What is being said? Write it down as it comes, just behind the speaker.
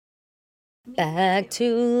Back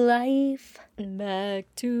to life. Back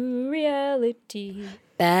to reality.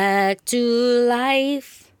 Back to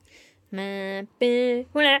life. Back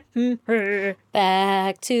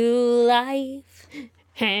Back to life.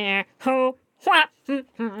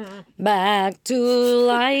 Back to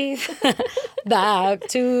life. Back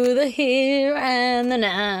to the here and the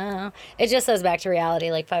now. It just says back to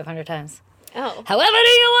reality like 500 times. Oh. However do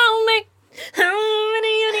you want me? How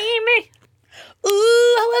many you need me?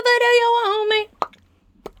 Ooh, however do you want me?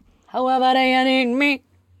 However do you need me?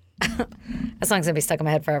 That song's gonna be stuck in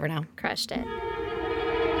my head forever now. Crushed it.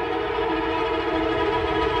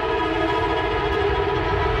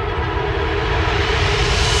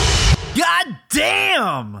 God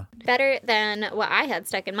damn! Better than what I had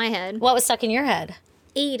stuck in my head. What was stuck in your head?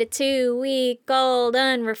 Eat a 2-week-old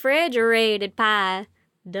unrefrigerated pie.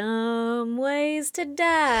 Dumb ways to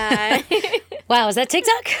die. Wow, is that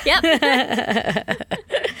TikTok? Yep.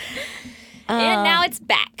 And now it's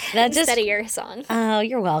back that instead just- of your song. Oh,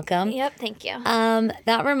 you're welcome. Yep, thank you.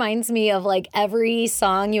 That reminds me of like every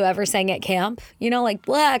song you ever sang at camp. You know, like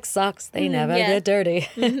black socks, they never yeah. get dirty.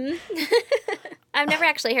 I've never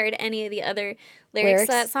actually heard any of the other lyrics to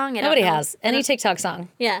that song. I don't Nobody know. has. Any TikTok song.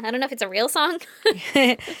 Yeah, I don't know if it's a real song.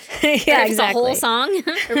 Yeah, or if it's a whole exactly. song.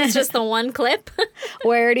 Or if it's just the one clip.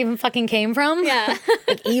 Where it even fucking came from. Yeah.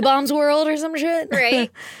 Like E-Bombs World or some shit.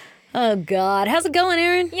 Right. Oh, God. How's it going,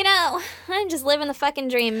 Aaron? You know, I'm just living the fucking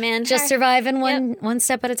dream, man. Just surviving one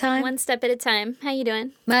step at a time? One step at a time. How you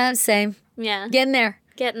doing? Same. Yeah. Getting there.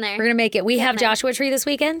 Getting there. We're going to make it. We have there. Joshua Tree this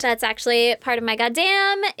weekend. That's actually part of my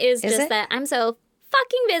goddamn is just it? that I'm so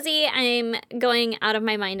fucking busy. I'm going out of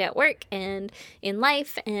my mind at work and in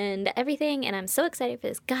life and everything, and I'm so excited for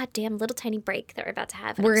this goddamn little tiny break that we're about to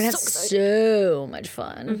have. and We're I'm going to have so excited. so much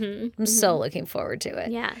fun. I'm so looking forward to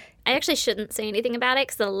it. Yeah. I actually shouldn't say anything about it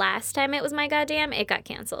because the last time it was my goddamn, it got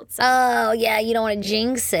canceled. So, Oh, yeah. You don't want to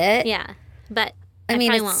jinx it. yeah. But I mean,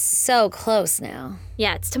 probably it's won't. so close now.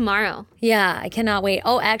 Yeah, it's tomorrow. Yeah, I cannot wait.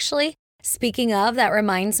 Oh, actually, speaking of, that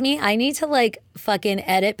reminds me, I need to like fucking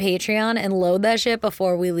edit Patreon and load that shit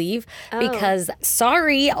before we leave because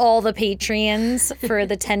sorry, all the Patreons for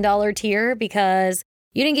the $10 tier because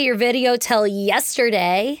you didn't get your video till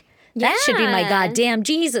yesterday. That should be my Yeah. goddamn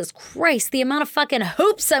Jesus Christ. The amount of fucking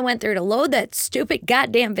hoops I went through to load that stupid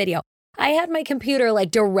goddamn video. I had my computer like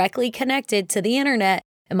directly connected to the internet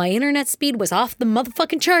and my internet speed was off the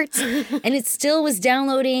motherfucking charts and it still was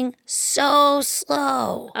downloading so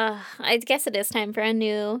slow. I guess it is time for a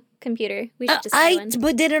new computer. We should just buy I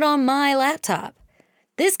one. did it on my laptop.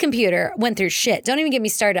 This computer went through shit. Don't even get me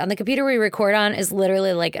started. On the computer we record on is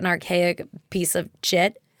literally like an archaic piece of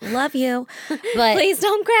shit. Love you. But Please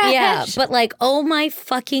don't crash. yeah, but like, oh my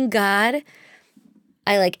fucking God.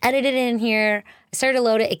 I like edited it in here. I started to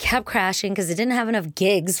load it. It kept crashing because it didn't have enough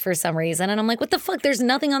gigs for some reason. And I'm like, what the fuck? There's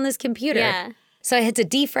nothing on this computer. Yeah. So I had to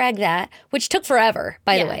defrag that, which took forever,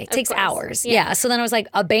 by the Yeah, way. It of takes course. hours. Yeah. Yeah. So then I was like,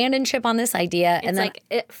 abandon ship on this idea. It's and then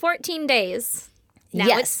like 14 days. Now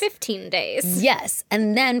Yes. it's 15 days. yes.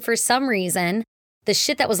 And then for some reason, the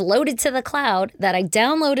shit that was loaded to the cloud that I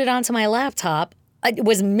downloaded onto my laptop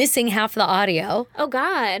was missing half the audio. Oh,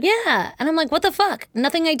 God. Yeah. And I'm like, what the fuck?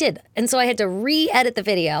 Nothing I did. And so I had to re-edit the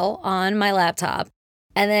video on my laptop.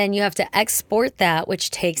 And then you have to export that,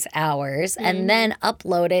 which takes hours, and then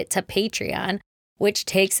upload it to Patreon, which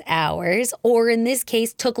takes hours, or in this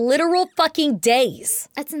case, took literal fucking days.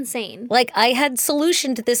 That's insane. Like I had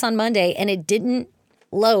solution to this on Monday and it didn't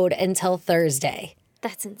load until Thursday.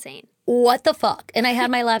 That's insane. What the fuck? And I had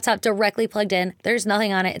my laptop directly plugged in. There's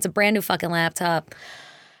nothing on it. It's a brand new fucking laptop.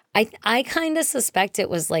 I kind of suspect it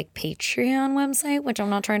was like Patreon website, which I'm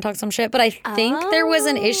not trying to talk some shit, but I think there was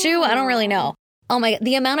an issue. I don't really know. Oh my,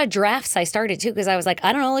 the amount of drafts I started too, because I was like,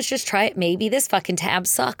 I don't know, let's just try it. Maybe this fucking tab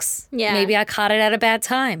sucks. Yeah. Maybe I caught it at a bad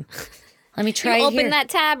time. Let me try You it opened here. that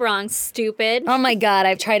tab wrong, stupid. Oh my God,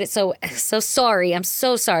 I've tried it so sorry. I'm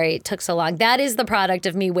so sorry it took so long. That is the product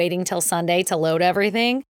of me waiting till Sunday to load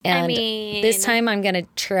everything. And mean- this time I'm going to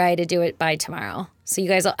try to do it by tomorrow. So you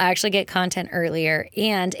guys will actually get content earlier.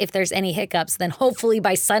 And if there's any hiccups, then hopefully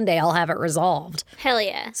by Sunday I'll have it resolved Hell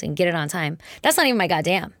yeah. so you can get it on time. That's not even my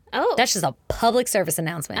goddamn. Oh, That's just a public service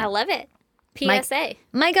announcement. I love it. My- PSA.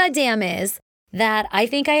 My goddamn is that I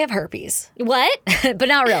think I have herpes, What? but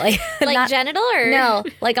not really. Like Not- genital or? No,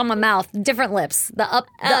 like on my mouth, different lips, the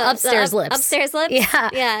upstairs lips. Upstairs lips? Yeah.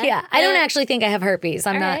 Yeah. Yeah. I don't actually think I have herpes.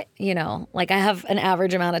 I'm All not, right. like I have an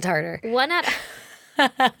average amount of tartar. One out. I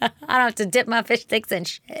don't have to dip my fish sticks in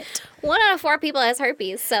shit. 1 out of 4 people has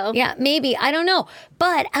herpes, so. Yeah, maybe. I don't know.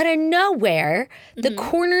 But out of nowhere, the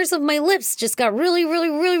corners of my lips just got really, really,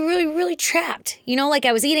 really, really, really chapped. You know, like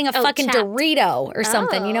I was eating a fucking chapped. Dorito or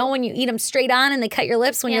something. You know, when you eat them straight on and they cut your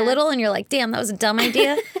lips when you're little and you're like, damn, that was a dumb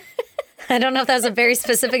idea. I don't know if that was a very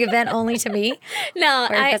specific event only to me No,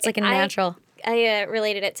 or if that's like a natural. I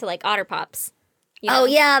related it to like Otter Pops. You Oh, know?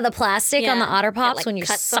 yeah, the plastic on the Yeah. Otter Pops like, when you're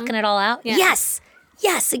cuts them. sucking it all out. Yeah.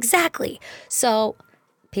 Yes, exactly. So,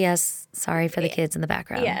 P.S., sorry for the kids in the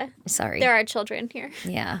background. Yeah. Sorry. There are children here.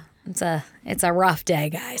 Yeah, it's a rough day,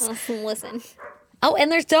 guys. Listen. Oh,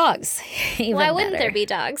 and there's dogs. Even Why wouldn't better. there be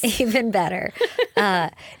dogs? Even better.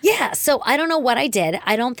 Yeah, so I don't know what I did.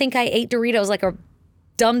 I don't think I ate Doritos like a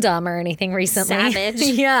dum-dum or anything recently. Savage.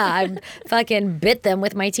 Yeah, I fucking bit them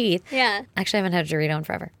with my teeth. Yeah. Actually, I haven't had a Dorito in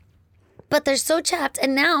forever. But they're so chapped,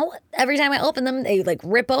 and now every time I open them, they like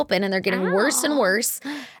rip open, and they're getting worse and worse.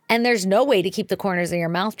 And there's no way to keep the corners of your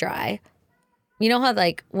mouth dry. You know how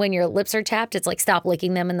like when your lips are chapped, it's like stop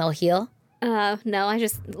licking them and they'll heal? No, I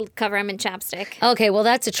just cover them in chapstick. Okay, well,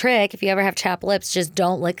 that's a trick. If you ever have chapped lips, just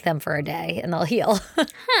don't lick them for a day and they'll heal.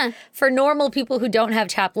 For normal people who don't have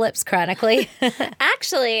chapped lips chronically.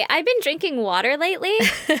 Actually, I've been drinking water lately.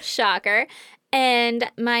 Shocker. And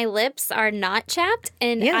my lips are not chapped,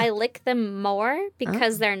 and Yeah. I lick them more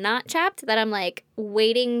because they're not chapped. That I'm like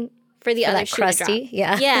waiting for the other that shoe crusty? to drop.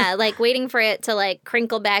 Yeah. Yeah, like waiting for it to like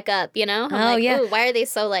crinkle back up. You know? I'm Oh, like, yeah. Ooh, why are they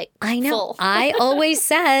so like I know. full? I always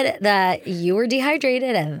said that you were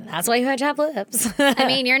dehydrated and that's why you had chapped lips. I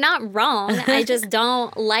mean, you're not wrong. I just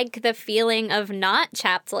don't like the feeling of not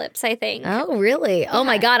chapped lips, I think. Oh, really? Oh,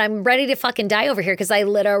 my God. I'm ready to fucking die over here because I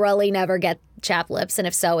literally never get chapped lips. And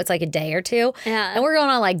if so, it's like a day or two. Yeah. And we're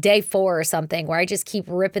going on like day 4 or something where I just keep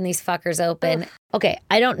ripping these fuckers open. Okay.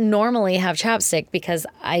 I don't normally have chapstick because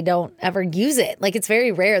I don't ever use it. Like it's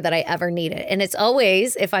very rare that I ever need it. And it's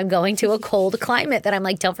always if I'm going to a cold climate that I'm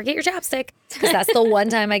like, don't forget your chapstick because that's the one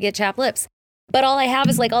time I get chapped lips. But all I have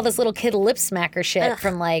is like all this little kid lip smacker shit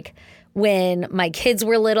from like when my kids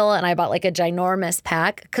were little and I bought like a ginormous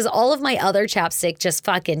pack because all of my other chapstick just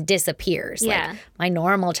fucking disappears. Yeah. Like my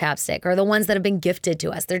normal chapstick or the ones that have been gifted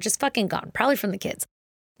to us, they're just fucking gone, probably from the kids.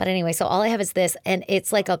 But anyway, so all I have is this and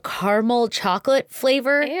it's like a caramel chocolate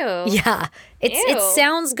flavor. Ew. Yeah. It Ew.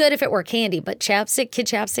 sounds good if it were candy, but chapstick, kid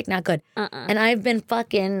chapstick, not good. And I've been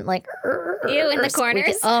fucking like Ew, in the squeaking.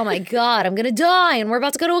 corners? Oh my God, I'm going to die and we're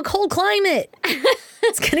about to go to a cold climate.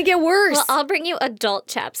 It's going to get worse. Well, I'll bring you adult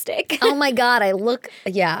chapstick. Oh my God, I look,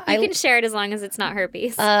 yeah. You can share it as long as it's not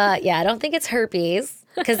herpes. Yeah, I don't think it's herpes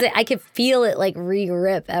because I could feel it like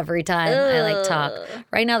re-rip every time I like talk.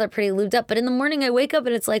 Right now they're pretty lubed up, but in the morning I wake up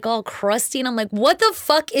and it's like all crusty and I'm like, what the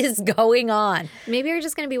fuck is going on? Maybe you're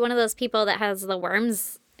just going to be one of those people that has the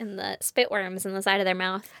worms and the spit worms in the side of their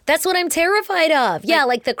mouth. That's what I'm terrified of. Yeah,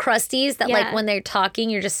 like the crusties that like Yeah. when they're talking,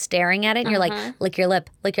 you're just staring at it and you're like, lick your lip,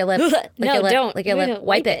 lick your lip, lick No, your lip, don't. lick your lip, No,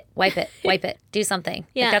 wipe it, wipe it, wipe it, do something.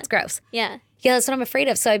 Yeah. Like, that's gross. Yeah. Yeah, that's what I'm afraid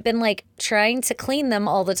of. So I've been like trying to clean them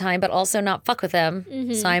all the time, but also not fuck with them.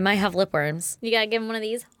 So I might have lip worms. You got to give him one of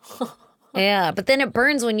these. Yeah, but then it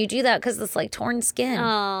burns when you do that because it's like torn skin.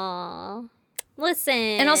 Aww. Listen.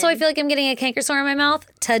 And also, I feel like I'm getting a canker sore in my mouth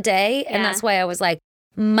today. And Yeah. that's why I was like,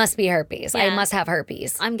 must be herpes. I Yeah. must have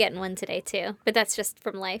herpes. I'm getting one today too, but that's just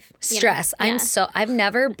from life. you know? Stress. Yeah. I've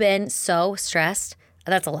never been so stressed.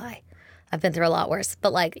 That's a lie. I've been through a lot worse.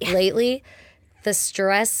 But like lately, the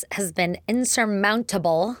stress has been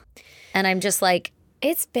insurmountable. And I'm just like,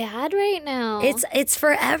 It's bad right now. it's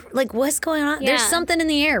forever. Like, what's going on? There's Yeah. something in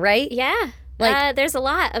the air, right? Yeah. Like- There's a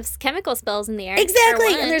lot of chemical spills in the air. for Exactly.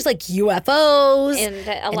 one. And there's like UFOs, and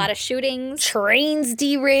a lot of shootings. trains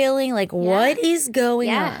derailing. Like, what is going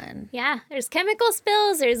Yeah. on? Yeah. There's chemical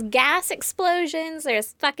spills, there's gas explosions,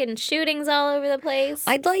 there's fucking shootings all over the place.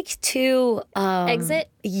 I'd like to Exit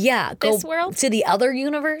Yeah, go this world? to the other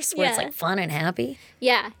universe where it's Yeah. like fun and happy.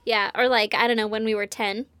 Yeah, yeah. Or like, I don't know, when we were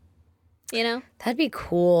 10, you know? That'd be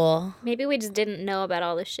cool. Maybe we just didn't know about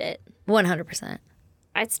all this shit. 100%.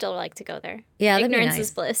 I'd still like to go there. Yeah, that'd be Ignorance nice.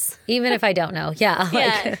 is bliss. Even if I don't know. Yeah.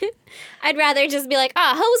 Yeah. Like, I'd rather just be like,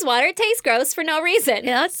 hose water tastes gross for no reason.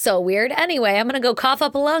 yeah, that's so weird. Anyway, I'm going to go cough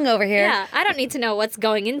up a lung over here. Yeah, I don't need to know what's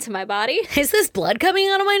going into my body. Is this blood coming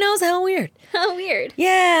out of my nose? How weird. How weird.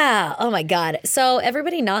 Yeah. Oh my God. So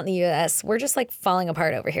everybody not in the U.S., we're just like falling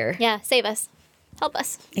apart over here. Yeah, save us. Help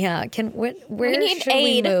us. Yeah. Where need should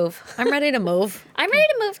aid. we move? I'm ready to move. I'm ready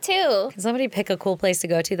to move too. Can somebody pick a cool place to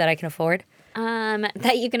go to that I can afford?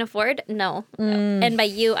 That you can afford? No. And by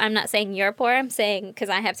you, I'm not saying you're poor. I'm saying because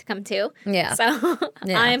I have to come too. Yeah. So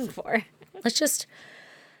Yeah. I'm poor. Let's just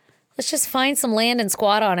Let's just find some land and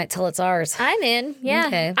squat on it till it's ours. I'm in. Yeah.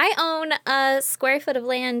 Okay. I own a square foot of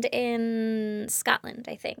land in Scotland,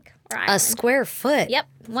 I think. Or A Ireland. square foot. Yep.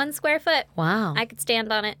 1 square foot. Wow. I could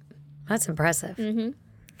stand on it. That's impressive.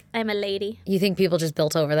 I'm a lady. You think people just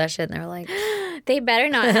built over that shit and they're like, They better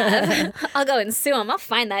not have. I'll go and sue them. I'll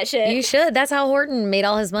find that shit. you should. That's how Horton made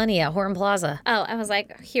all his money at Horton Plaza. Oh, I was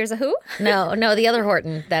like, here's a who? No, the other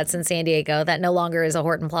Horton that's in San Diego that no longer is a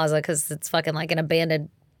Horton Plaza because it's fucking like an abandoned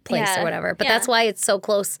place Yeah. or whatever. But Yeah. that's why it's so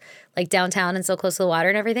close, like downtown and so close to the water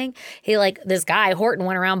and everything. He this guy, Horton,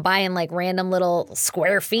 went around buying like random little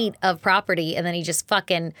square feet of property and then he just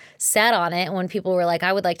fucking sat on it. And when people were like,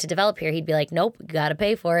 I would like to develop here, he'd be like, nope, you got to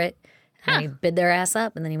pay for it. And he bid their ass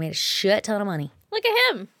up and then he made a shit ton of money. Look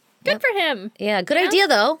at him. Good for him. Yeah, good idea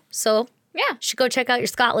though. So Yeah. you should go check out your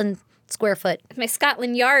Scotland square foot. My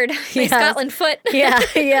Scotland yard. My Yes. Scotland foot. Yeah,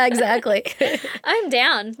 yeah, exactly. I'm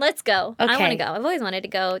down. Let's go. I Okay. want to go. I've always wanted to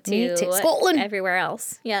go Me to too. Scotland. everywhere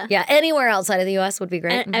else. Yeah. Yeah, anywhere outside of the U.S. would be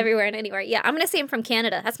great. Everywhere and anywhere. Yeah. I'm going to say I'm from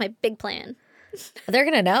Canada. That's my big plan. They're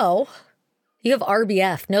going to know. You have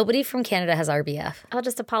RBF. Nobody from Canada has RBF. I'll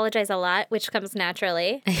just apologize a lot, which comes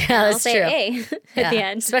naturally. Yeah, I'll that's say true. A at Yeah, the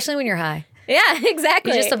end. especially when you're high. Yeah,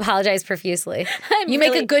 exactly. You just apologize profusely. I'm You make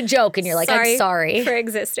really a good joke and you're like, I'm sorry. for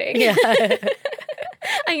existing. Yeah.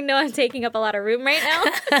 I know I'm taking up a lot of room right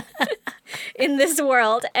now in this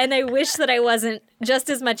world, and I wish that I wasn't just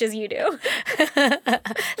as much as you do.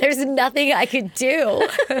 There's nothing I could do.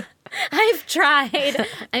 I've tried.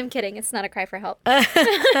 I'm kidding. It's not a cry for help.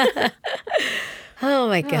 Oh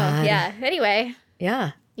my God. Yeah. Anyway,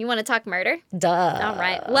 Yeah. you want to talk murder? Duh. All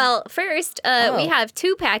right. Well, first, we have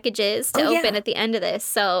 2 packages to Oh, open yeah. at the end of this.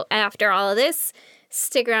 So after all of this,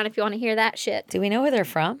 stick around if you want to hear that shit. Do we know where they're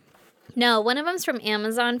from? No, one of them's from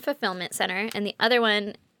Amazon Fulfillment Center, and the other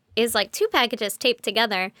one is like 2 packages taped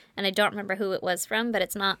together, and I don't remember who it was from, but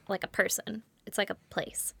it's not like a person. It's like a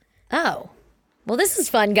place. Oh. Well, this is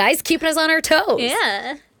fun, guys. Keeping us on our toes.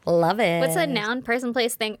 Yeah. Love it. What's a noun, person,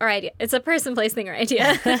 place, thing, or idea? It's a person, place, thing, or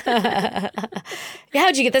idea.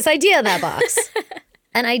 How'd you get this idea in that box?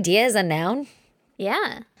 An idea is a noun?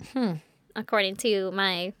 Yeah. According to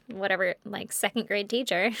my whatever, like 2nd grade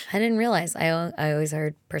teacher. I didn't realize. I always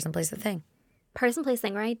heard person, place, or thing. Person, place,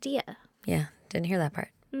 thing, or idea. Yeah, didn't hear that part.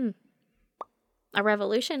 A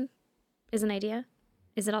revolution is an idea.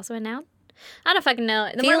 Is it also a noun? I don't fucking know.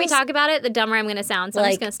 The more we Feels talk about it, the dumber I'm going to sound. So I'm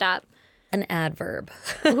like- just going to stop. An adverb.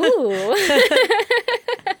 Ooh.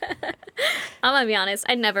 I'm going to be honest.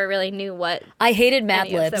 I never really knew what. I hated Mad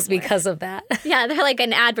Any of Libs them were. because of that. Yeah, they're like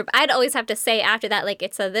an adverb. I'd always have to say after that, like,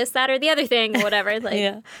 it's a this, that, or the other thing, or whatever. Like,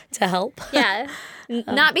 Yeah, to help. yeah.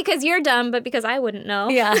 Not because you're dumb, but because I wouldn't know.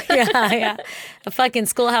 Yeah. The fucking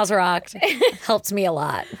Schoolhouse Rocked helped me a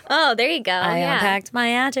lot. Oh, there you go. I yeah. unpacked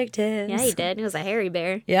my adjectives. Yeah, you did. It was a hairy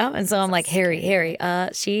bear. Yeah, and so I'm like, Harry.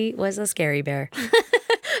 She was a scary bear.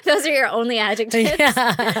 Those are your only adjectives.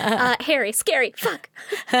 Hairy, scary, fuck.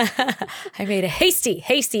 I made a hasty.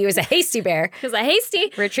 He was a hasty bear. He was a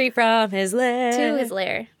hasty Retreat from his lair. to his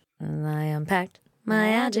lair. And I unpacked my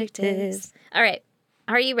adjectives. All right.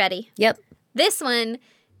 Are you ready? Yep. This one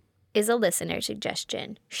is a listener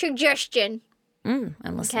suggestion. I'm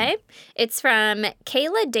listening. Okay. It's from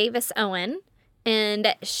Kayla Davis Owen.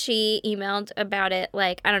 And she emailed about it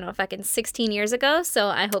like, I don't know, fucking 16 years ago. So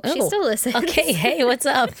I hope she Oh, still listens. Okay, hey, what's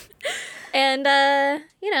up? And,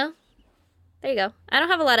 you know, there you go. I don't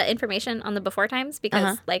have a lot of information on the before times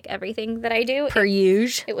because, like everything that I do, Per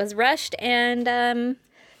usual. it was rushed. And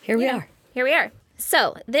Here we are. here we are.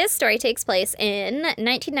 So this story takes place in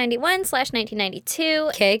 1991/1992,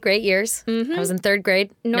 Okay, great years. I was in 3rd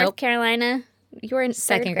grade. North Nope. Carolina. You were in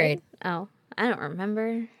 2nd third grade. Oh, I don't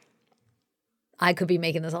remember. I could be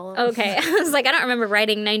making this all up. Okay. I was like, I don't remember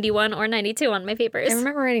writing 91 or 92 on my papers. I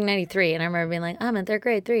remember writing 93, and I remember being like, I'm in 3rd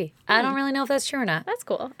grade 3. I don't really know if that's true or not. That's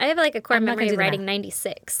cool. I have like a core I'm not memory gonna of do the writing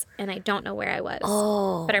 96, and I don't know where I was.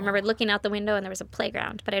 Oh. But I remember looking out the window and there was a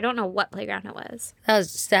playground, but I don't know what playground it was.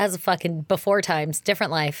 That's a fucking before times,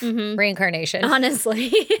 different life, reincarnation.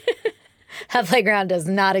 Honestly. That playground does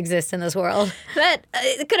not exist in this world. But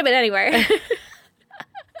it could have been anywhere.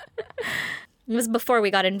 It was before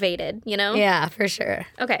we got invaded, you know? Yeah, for sure.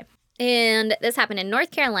 Okay. And this happened in North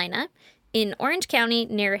Carolina, in Orange County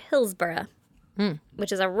near Hillsborough,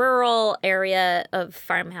 which is a rural area of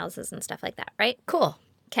farmhouses and stuff like that, right? Cool.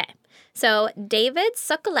 Okay. So David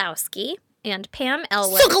Sokolowski and Pam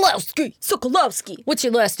Elwood. Sokolowski. What's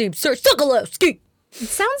your last name, sir? Sokolowski. It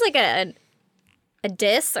sounds like a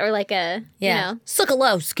diss or like a, Yeah. you know,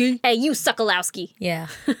 Sokolowski. hey, you Sokolowski. Yeah.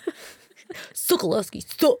 Sokolowski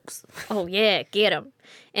sucks. Oh, yeah, get him.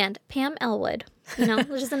 And Pam Elwood, you know,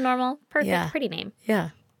 which is a normal, perfect, Yeah. pretty name.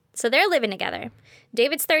 Yeah. So they're living together.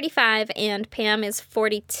 David's 35 and Pam is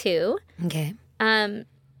 42. Okay.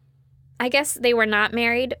 I guess they were not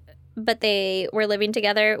married, but they were living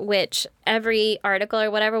together, which every article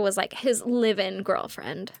or whatever was like his live-in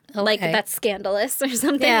girlfriend. Like, Okay. that's scandalous or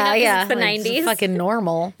something. Yeah, 'cause yeah. It's the like, 90s. Fucking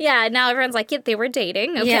normal. Yeah, now everyone's like, yeah, they were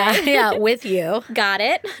dating. Okay. Yeah, yeah, with you. Got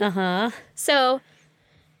it. Uh-huh. So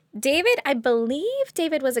David, I believe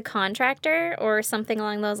David was a contractor or something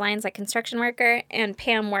along those lines, like construction worker, and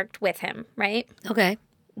Pam worked with him, right? Okay.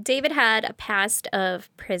 David had a past of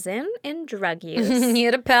prison and drug use. He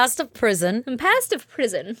had a past of prison. Past of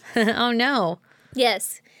prison. Oh, no.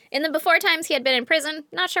 Yes. In the before times, he had been in prison.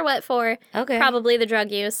 Not sure what for. Okay. Probably the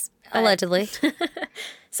drug use. but Allegedly.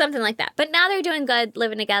 Something like that. But now they're doing good,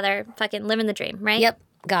 living together, fucking living the dream, right? Yep.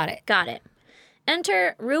 Got it. Got it.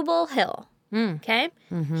 Enter Rubel Hill. Okay?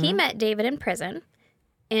 He met David in prison.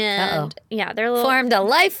 And yeah, they're a little... Formed a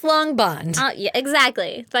lifelong bond. Yeah,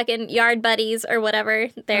 exactly. Fucking yard buddies or whatever.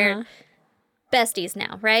 They're besties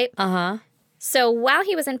now, right? Uh-huh. So while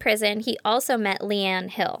he was in prison, he also met Leanne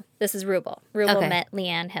Hill. This is Rubel. Rubel Okay. met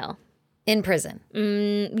Leanne Hill. In prison.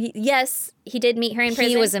 Yes, he did meet her in prison.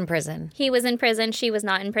 He was in prison. He was in prison. She was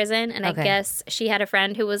not in prison. And Okay. I guess she had a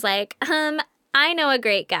friend who was like, I know a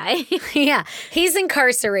great guy. Yeah. He's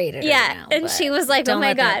incarcerated Yeah, right now, and but she was like, oh don't my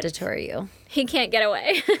let that God. deter you. He can't get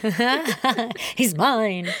away. He's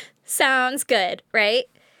mine. Sounds good, right?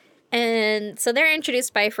 And so they're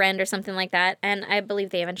introduced by a friend or something like that. And I believe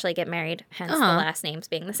they eventually get married, hence the last names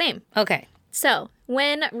being the same. Okay. So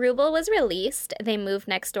when Rubel was released, they moved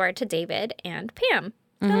next door to David and Pam.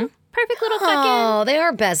 So, perfect little fucking... Oh, they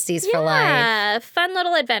are besties for life. Yeah, fun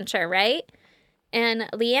little adventure, right? And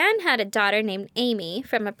Leanne had a daughter named Amy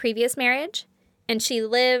from a previous marriage. And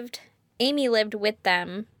Amy lived with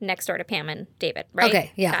them next door to Pam and David, right?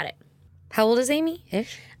 Okay, yeah. Got it. How old is Amy?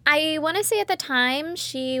 Ish. I want to say at the time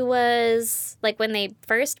she was, like, when they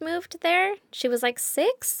first moved there, she was like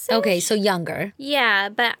 6. Okay, so younger. Yeah,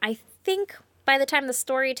 but I think by the time the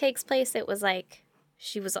story takes place, it was like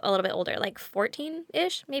she was a little bit older, like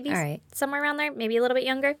 14-ish, maybe All right. somewhere around there, maybe a little bit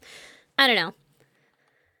younger. I don't know.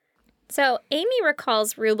 So Amy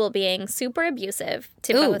recalls Rubel being super abusive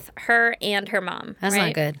to Ooh. both her and her mom. That's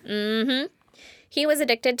right? not good. He was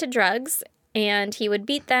addicted to drugs, and he would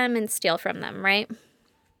beat them and steal from them, right?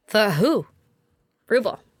 For who?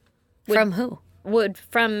 Rubel. From who?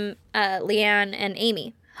 From Leanne and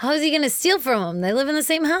Amy. How is he going to steal from them? They live in the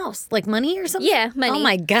same house. Like money or something? Yeah, money. Oh,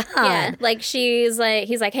 my God. Yeah, like he's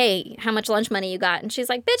like, hey, how much lunch money you got? And she's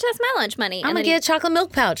like, bitch, that's my lunch money. I'm going to get a chocolate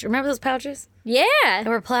milk pouch. Remember those pouches? Yeah. They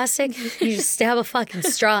were plastic. You just stab a fucking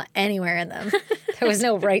straw anywhere in them. There was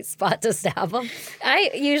no right spot to stab them. I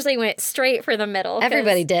usually went straight for the middle. 'cause-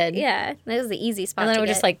 Everybody did. Yeah, that was the easy spot And then to we're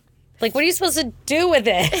get. just like, what are you supposed to do with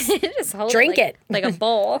this? Just hold drink it. it. Like a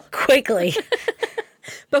bowl Quickly.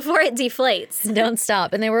 before it deflates. Don't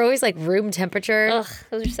stop. And they were always like room temperature. Ugh,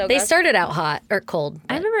 those are so They gross. started out hot or cold.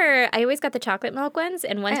 I remember I always got the chocolate milk ones,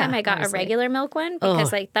 and one Yeah, time I got obviously. a regular milk one because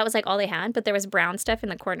Ugh. like that was like all they had, but there was brown stuff in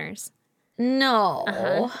the corners. No.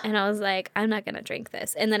 And I was like, I'm not gonna drink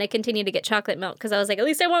this. And then I continued to get chocolate milk because I was like, at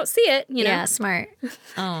least I won't see it, you know. Yeah, smart.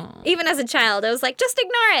 Oh. Even as a child, I was like, just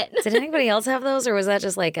ignore it. Did anybody else have those, or was that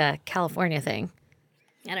just like a California thing?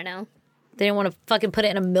 I don't know. They didn't want to fucking put it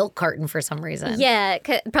in a milk carton for some reason. Yeah,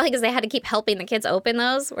 probably because they had to keep helping the kids open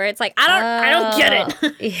those. Where it's like, I don't get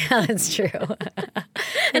it. Yeah, that's true.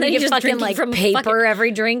 and then you you get just fucking drink it like from paper fucking- every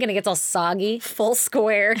drink, and it gets all soggy. Full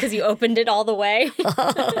square because you opened it all the way.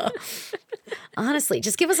 Honestly,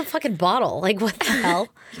 just give us a fucking bottle. Like, what the hell?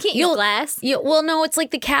 You can't use glass. Well, no, it's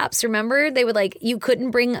like the caps. Remember, they would like you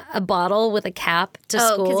couldn't bring a bottle with a cap to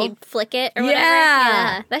Oh, school. because you'd flick it or whatever.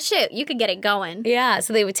 Yeah. That shit, you could get it going. Yeah,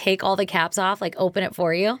 so they would take all the caps off, like open it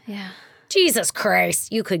for you. Yeah. Jesus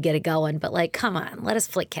Christ, you could get it going, but like, come on, let us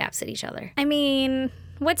flick caps at each other, I mean,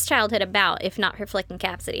 what's childhood about if not for flicking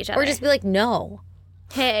caps at each other? or just be like, no.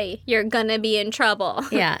 hey, you're gonna be in trouble.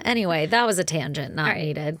 Yeah. Anyway, that was a tangent, not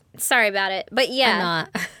needed. Sorry about it. But yeah. I'm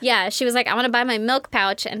not. Yeah, she was like, I want to buy my milk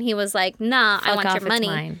pouch. And he was like, nah, I Fuck want off, your it's money.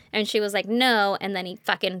 mine. And she was like, no. And then he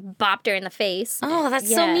fucking bopped her in the face. Oh, that's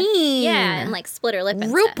so Yeah. mean. Yeah, and like split her lip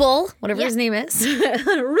and Rupel, whatever Yeah. his name is. stuff.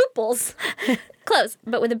 Rupels. Close,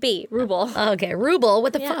 but with a B. Rubel. Okay, Rubel.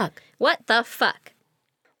 What the Yeah. fuck? What the fuck?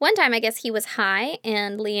 One time, I guess he was high,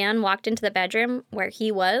 and Leanne walked into the bedroom where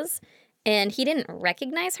he was, and he didn't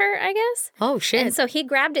recognize her, I guess. Oh shit. And so he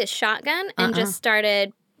grabbed his shotgun and just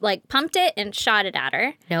started, like, pumped it and shot it at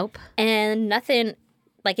her. Nope. And nothing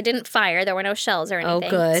Like, it didn't fire. There were no shells or anything.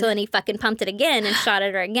 good. So then he fucking pumped it again and shot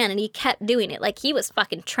at her again. And he kept doing it. Like, he was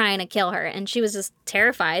fucking trying to kill her. And she was just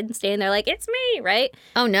terrified, standing there like, it's me, right?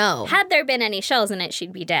 Oh, no. Had there been any shells in it,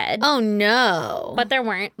 she'd be dead. Oh, no. But there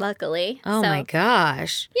weren't, luckily. Oh, so, my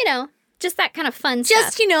gosh. you know, just that kind of fun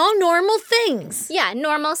stuff. Just, normal things. Yeah,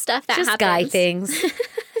 normal stuff that Just happens. guy things.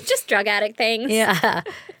 Just drug addict things. Yeah.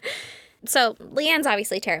 So Leanne's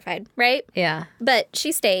obviously terrified, right? Yeah. But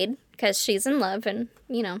she stayed because she's in love and,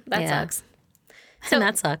 that Yeah. sucks. And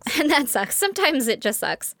that sucks. And that sucks. Sometimes it just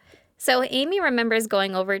sucks. So Amy remembers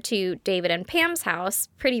going over to David and Pam's house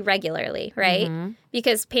pretty regularly, right?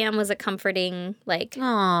 Because Pam was a comforting, like,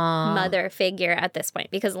 Aww. mother figure at this point.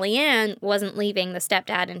 Because Leanne wasn't leaving the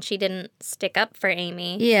stepdad and she didn't stick up for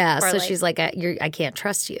Amy. Yeah, Or, so like- she's like, I can't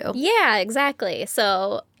trust you. Yeah, exactly.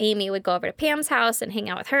 So Amy would go over to Pam's house and hang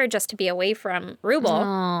out with her just to be away from Rubel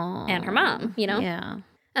Aww. and her mom, Yeah.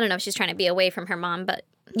 I don't know if she's trying to be away from her mom, but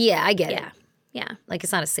Yeah, I get it. yeah, Like,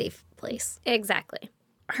 it's not a safe place. exactly.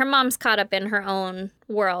 Her mom's caught up in her own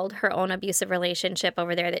world, her own abusive relationship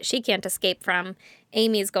over there that she can't escape from.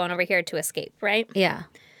 Amy's going over here to escape, right? Yeah.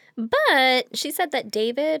 But she said that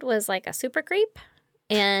David was like a super creep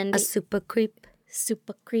and A super creep.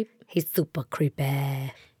 super creep. He's super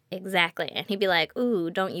creepy. Exactly. And he'd be like, ooh,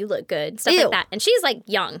 don't you look good? Stuff Ew. like that. And she's like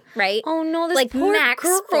young, right? Oh, no, this Like, poor max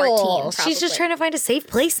girl. 14, She's just probably. trying to find a safe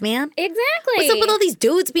place, man. Exactly. What's up with all these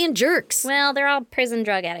dudes being jerks? Well, they're all prison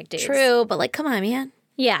drug addict dudes. True, but like, come on, man.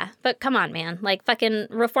 Yeah, but come on, man. Like, fucking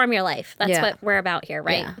reform your life. That's Yeah. what we're about here,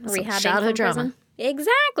 right? Yeah, some Rehabbing childhood from drama. prison.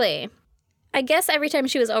 Exactly. I guess every time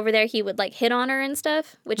she was over there, he would, like, hit on her and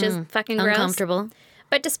stuff, which is fucking gross. Uncomfortable.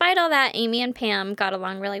 But despite all that, Amy and Pam got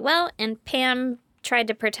along really well, and Pam tried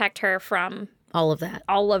to protect her from All of that.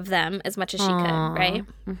 all of them as much as she could, right?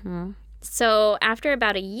 Mm-hmm. So after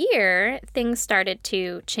about a year, things started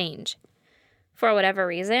to change for whatever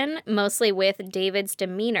reason, mostly with David's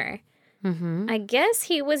demeanor. Mm-hmm. I guess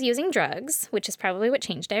he was using drugs, which is probably what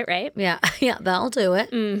changed it, right? Yeah, yeah, that'll do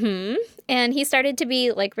it. Mm-hmm. And he started to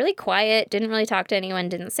be like really quiet, didn't really talk to anyone,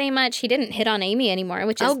 didn't say much. He didn't hit on Amy anymore,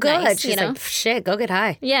 which is Oh, good. nice, She's like, shit, go get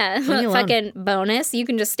high. yeah, me alone. fucking bonus. You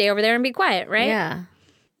can just stay over there and be quiet, right? Yeah.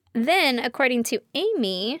 Then, according to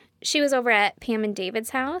Amy, she was over at Pam and David's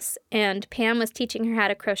house, and Pam was teaching her how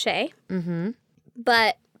to crochet. Mm-hmm.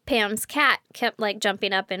 But Pam's cat kept like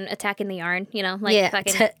jumping up and attacking the yarn, like Yeah,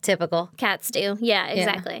 fucking typical. cats do. Yeah,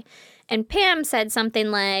 exactly. And Pam said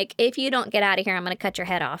something like, if you don't get out of here, I'm going to cut your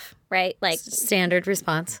head off, right? Like, Standard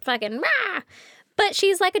response. fucking rah! But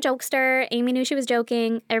she's like a jokester. Amy knew she was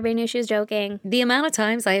joking. Everybody knew she was joking. The amount of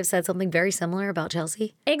times I have said something very similar about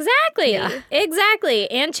Chelsea. Exactly. Yeah.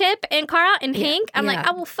 Exactly. And Chip and Carl and Hank. I'm like, yeah.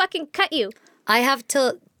 I will fucking cut you. I have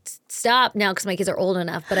to stop now because my kids are old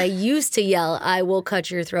enough, but I used to yell, I will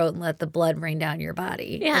cut your throat and let the blood rain down your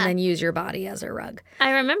body. Yeah. And then use your body as a rug.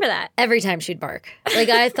 I remember that. Every time she'd bark. Like,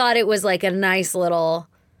 I thought it was like a nice little,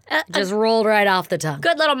 just rolled right off the tongue.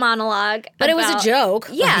 Good little monologue. But it was a joke.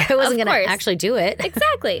 Yeah, Like, I wasn't of going to course. actually do it.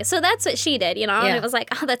 Exactly. So that's what she did, And Yeah. it was like,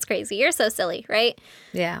 oh, that's crazy. You're so silly, right?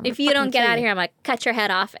 Yeah. If you don't get out of here, I'm going to cut your head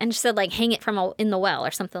off. And she said, like, hang it from in the well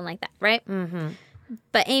or something like that, right? Mm-hmm.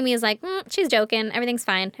 But Amy is like, she's joking. Everything's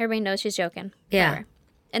fine. Everybody knows she's joking. Yeah. Whatever.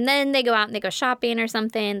 And then they go out and they go shopping or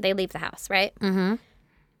something. They leave the house, right? Mm-hmm.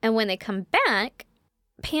 And when they come back,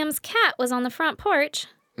 Pam's cat was on the front porch,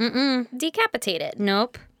 decapitated.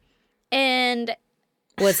 Nope. And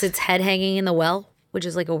Was its head hanging in the well? Which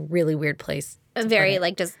is like a really weird place. very,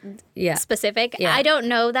 like, just Yeah. specific. Yeah. I don't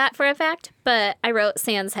know that for a fact, but I wrote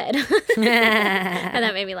Sans head. And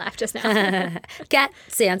that made me laugh just now. Cat,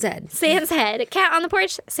 sans head. Sans head. Cat on the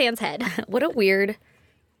porch, sans head. What a weird.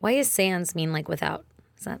 Why does sans mean like without?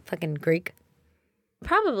 Is that fucking Greek?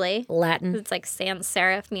 Probably. Latin? It's like sans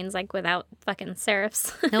serif means like without fucking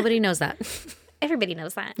serifs. Nobody knows that. Everybody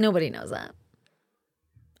knows that. Nobody knows that.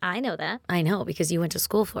 I know that. I know because you went to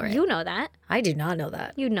school for it. You know that. I do not know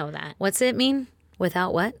that. You know that. What's it mean?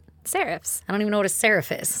 Without what? Serifs. I don't even know what a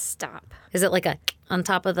serif is. Stop. Is it like a on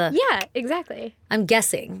top of the? Yeah, exactly. I'm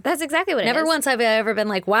guessing. That's exactly what it is. Never once have I ever been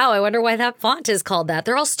like, wow, I wonder why that font is called that.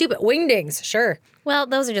 They're all stupid. Wingdings, sure. Well,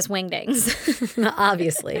 those are just wingdings.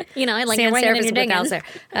 Obviously. Like you're Sans winging serif and is you're without dinging.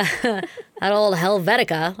 ser- That old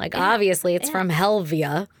Helvetica, like obviously it's from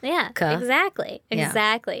Helvia. Yeah, Ka. exactly. Yeah.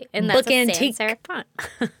 Exactly. And that's Book a antique. sans serif font.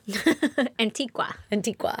 Antiqua.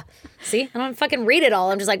 Antiqua. See? I don't fucking read it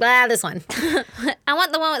all. I'm just like, this one. I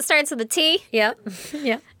want the one that starts with a T. Yep.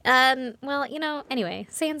 Yep. Well, anyway,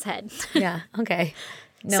 sans head. Yeah. Okay.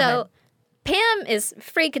 No so head. Pam is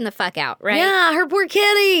freaking the fuck out, right? Yeah, her poor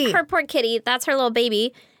kitty. Her poor kitty, that's her little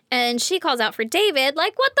baby. And she calls out for David,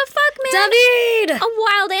 like, what the fuck, man? David! A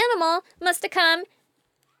wild animal must have come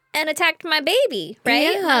and attacked my baby,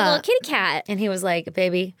 right? Yeah. My little kitty cat. And he was like,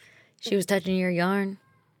 baby, she was touching your yarn.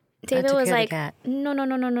 David took was care of like, the cat.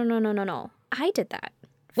 no. I did that.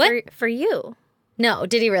 What? For you. No,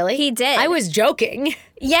 did he really? He did. I was joking.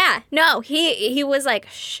 Yeah. No, he was like,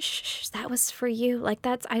 shh, that was for you. Like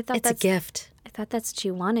I thought It's a gift. I thought that's what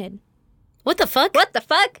you wanted. What the fuck? What the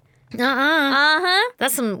fuck? Uh-uh. Uh-huh.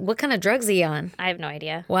 That's what kind of drugs he on? I have no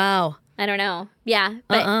idea. Wow. I don't know. Yeah,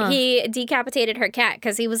 but he decapitated her cat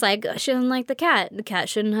because he was like, she doesn't like the cat. The cat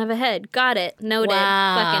shouldn't have a head. Got it. Noted.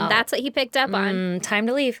 Wow. Fucking that's what he picked up on. Time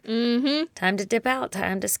to leave. Mm-hmm. Time to dip out.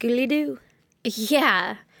 Time to scooly-doo.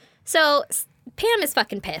 Yeah. So Pam is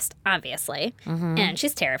fucking pissed, obviously, and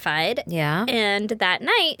she's terrified. Yeah. And that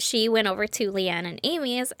night, she went over to Leanne and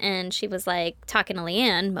Amy's, and she was like talking to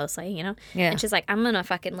Leanne mostly, you know. Yeah. And she's like, "I'm gonna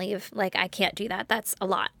fucking leave. Like, I can't do that. That's a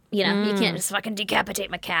lot. You know, you can't just fucking decapitate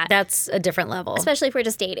my cat." That's a different level. Especially if we're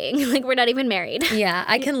just dating. Like, we're not even married. Yeah,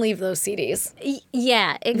 I can leave those CDs.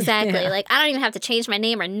 Yeah, exactly. Yeah. Like, I don't even have to change my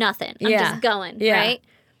name or nothing. I'm Yeah. just going, Yeah. right?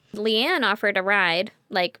 Leanne offered a ride.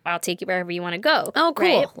 Like, I'll take you wherever you want to go. Oh, cool.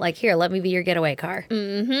 right? Like, here, let me be your getaway car.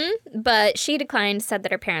 But she declined, said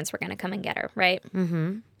that her parents were going to come and get her, right?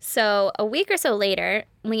 Mm-hmm. So a week or so later,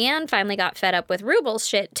 Leanne finally got fed up with Rubel's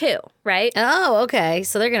shit too, right? Oh, okay.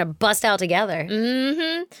 So they're going to bust out together.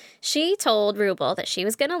 She told Rubel that she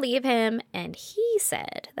was going to leave him, and he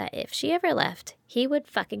said that if she ever left, he would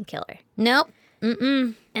fucking kill her. Nope.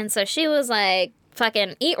 And so she was like,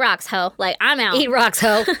 fucking eat rocks, ho. Like, I'm out. Eat rocks,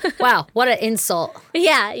 ho. Wow, what an insult.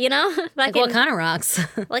 Yeah, you know? Like, Fucking, what kind of rocks?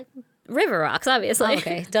 like river rocks, obviously.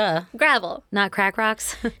 Okay, duh. Gravel, Not crack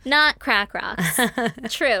rocks? not crack rocks.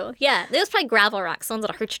 True. Yeah, it was probably gravel rocks, the ones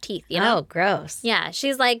that'll hurt your teeth, you know? Oh, gross. Yeah,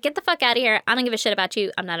 she's like, get the fuck out of here. I don't give a shit about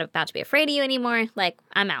you. I'm not about to be afraid of you anymore. Like,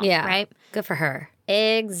 I'm out, Yeah. right? Good for her.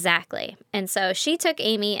 Exactly. And so she took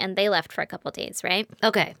Amy and they left for a couple days, right?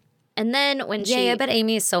 Okay. And then when she... Yeah, I bet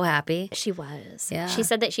Amy is so happy. She was. Yeah. She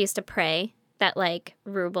said that she used to pray that, like,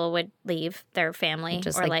 Rubel would leave their family.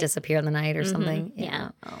 Just or, like disappear in the night or something. Yeah.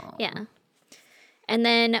 Oh. Yeah. And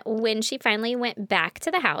then when she finally went back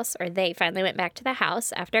to the house, or they finally went back to the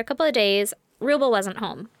house after a couple of days, Rubel wasn't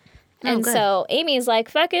home. And good. so Amy's like,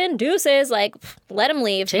 fucking deuces, like, let him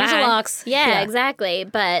leave. Change the Bye. locks. Yeah, Yeah. exactly.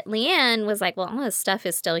 But Leanne was like, well, all his stuff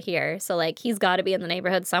is still here. So, like, he's got to be in the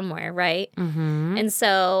neighborhood somewhere, right? Mm-hmm. And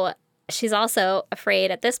so she's also afraid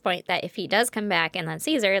at this point that if he does come back and then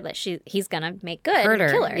sees her, that he's going to make good Hurt and her.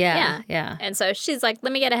 kill her. Yeah. And so she's like,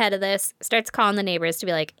 let me get ahead of this. Starts calling the neighbors to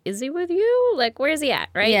be like, is he with you? Like, where's he at?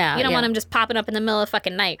 Right? Yeah, You don't yeah. want him just popping up in the middle of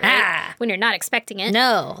fucking night, right? Ah. When you're not expecting it.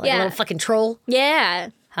 No. Like Yeah. a little fucking troll. Yeah.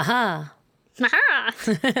 Haha.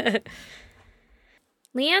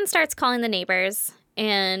 Leanne starts calling the neighbors,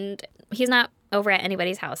 and he's not over at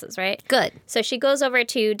anybody's houses, right? Good. So she goes over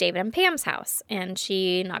to David and Pam's house, and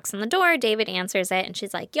she knocks on the door. David answers it, and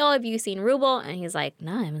she's like, yo, have you seen Rubel? And he's like,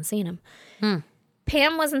 no, I haven't seen him.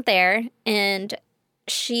 Pam wasn't there, and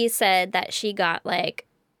she said that she got, like,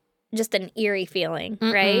 just an eerie feeling,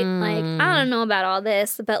 right? Like, I don't know about all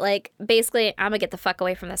this, but, like, basically, I'm gonna get the fuck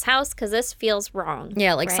away from this house because this feels wrong.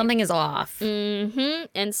 Yeah, like right? something is off.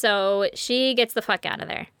 And so she gets the fuck out of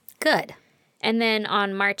there. Good. And then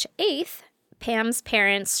on March 8th, Pam's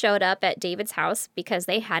parents showed up at David's house because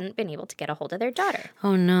they hadn't been able to get a hold of their daughter.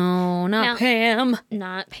 Oh, no. Not Now- Pam.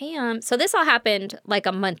 Not Pam. So this all happened like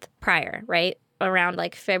a month prior, right? Around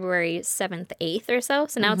like February 7th, 8th or so.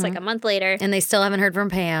 So now it's like a month later. And they still haven't heard from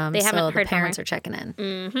Pam. They haven't so heard the from parents her. are checking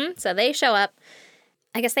in. So they show up.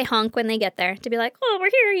 I guess they honk when they get there to be like, oh, we're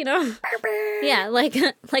here, you know? Yeah, like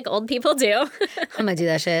old people do. I'm going to do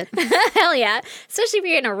that shit. Hell yeah. Especially if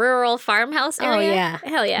you're in a rural farmhouse Oh, area. yeah.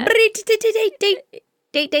 Hell yeah.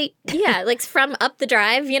 Date. Yeah, like from up the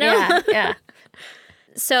drive, you know? Yeah, yeah.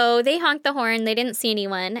 So they honk the horn. They didn't see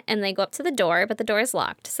anyone, and they go up to the door, but the door is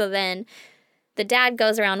locked. So then the dad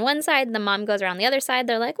goes around one side, the mom goes around the other side.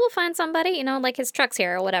 They're like, we'll find somebody, you know, like his truck's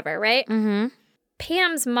here or whatever, right? Mm-hmm.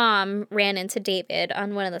 Pam's mom ran into David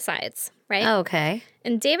on one of the sides, right? Oh, okay.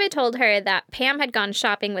 And David told her that Pam had gone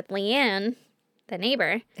shopping with Leanne, the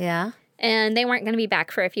neighbor, Yeah. and they weren't going to be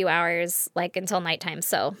back for a few hours, like until nighttime.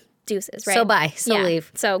 So deuces, right? So bye. So Yeah.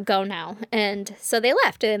 leave. So go now. And so they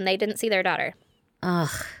left, and they didn't see their daughter.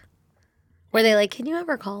 Ugh. Were they like, can you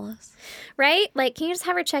ever call us? Right? Like, can you just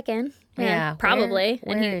have her check in? Yeah. Probably.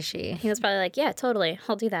 Where And is she? he was probably like, yeah, totally.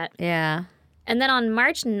 I'll do that. Yeah. And then on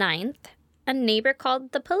March 9th, a neighbor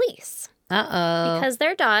called the police Uh-oh. because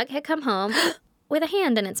their dog had come home with a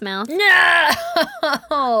hand in its mouth.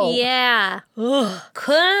 No! Yeah.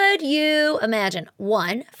 Could you imagine?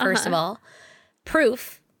 One, first of all,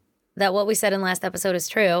 proof that what we said in last episode is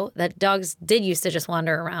true, that dogs did used to just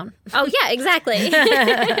wander around. Oh, yeah, exactly.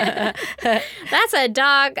 That's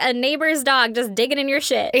a neighbor's dog just digging in your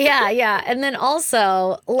shit. Yeah. And then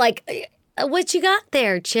also, like, what you got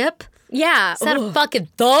there, Chip? Yeah. Is that a fucking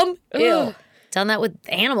thumb? Ew. Done that with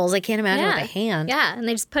animals. I can't imagine with a hand. Yeah, and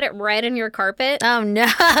they just put it right in your carpet. Oh, no.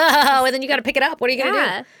 And then you got to pick it up. What are you going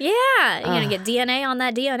to do? Yeah. You're going to get DNA on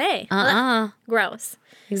that DNA. Gross.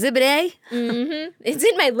 Exhibit A? It's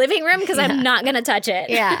in my living room because I'm not going to touch it.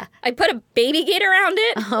 Yeah. I put a baby gate around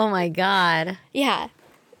it. Oh, my God. Yeah.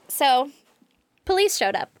 So police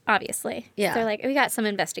showed up, obviously. Yeah. They're like, we got some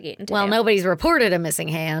investigating to Well, do. nobody's reported a missing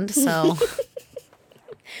hand, so.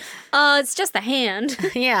 It's just the hand.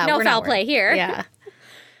 Yeah. No we're not foul play worried. here. Yeah.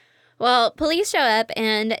 Well, police show up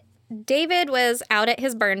and David was out at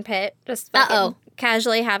his burn pit, just fucking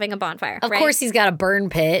casually having a bonfire. Of course he's got a burn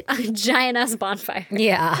pit. A giant-ass bonfire.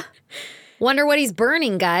 Yeah. Wonder what he's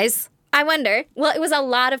burning, guys. I wonder. Well, it was a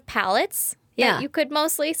lot of pallets Yeah. that you could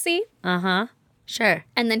mostly see. Uh-huh. Sure.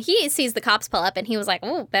 And then he sees the cops pull up and he was like,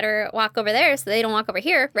 oh, better walk over there so they don't walk over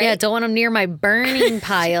here, right? Yeah, don't want him near my burning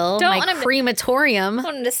pile, Don't my want him to- crematorium. I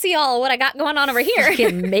wanted to see all what I got going on over here.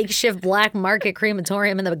 Fucking makeshift black market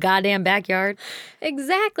crematorium in the goddamn backyard.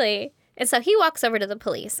 Exactly. And so he walks over to the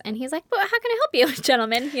police and he's like, well, how can I help you,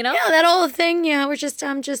 gentlemen? You know? Yeah, that whole thing. Yeah,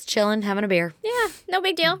 I'm just chilling, having a beer Yeah, no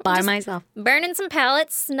big deal. by Just myself. burning some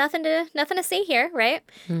pallets, nothing to see here, right?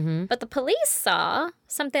 Mm-hmm. But the police saw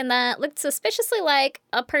something that looked suspiciously like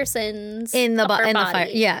a person's In the upper in the body. fire.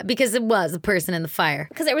 Yeah, because it was a person in the fire.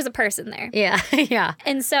 Because there was a person there. Yeah, yeah.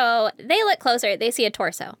 And so they look closer. They see a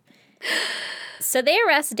torso. So they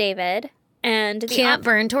arrest David and the Can't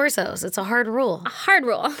burn torsos. It's a hard rule hard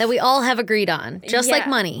rule. that we all have agreed on, just like Yeah.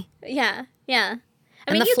 money. Yeah, yeah. I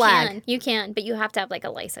And mean, the flag. You can, but you have to have like a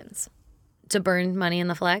license. To burn money in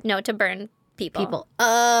the flag? No, to burn people. People.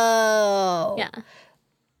 Oh. Yeah,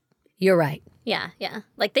 You're right. yeah.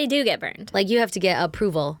 Like they do get burned. Like you have to get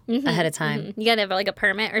approval ahead of time. You gotta have like a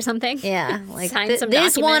permit or something. Yeah. Like Sign some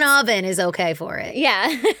this one documents. oven is okay for it.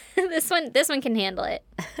 Yeah, this one can handle it.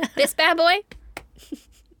 This bad boy,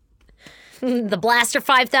 The Blaster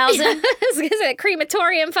 5000. is it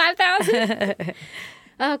Crematorium 5000?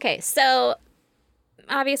 Okay, so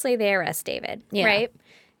obviously they arrest David, Yeah. right?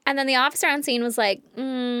 And then the officer on scene was like,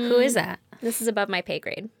 Who is that? "This is above my pay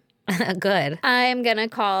grade. Good. I'm gonna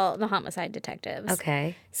call the homicide detectives."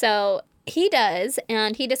 Okay. So he does,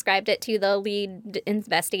 and he described it to the lead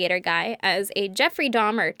investigator guy as a Jeffrey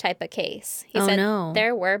Dahmer type of case. He Oh, said no.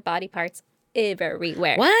 there were body parts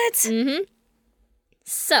everywhere. What?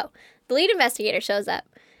 So the lead investigator shows up,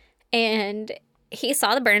 and he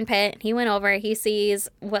saw the burn pit. He went over. He sees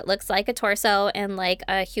what looks like a torso and like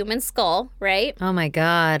a human skull, right? Oh my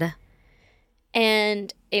God.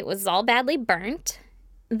 And it was all badly burnt.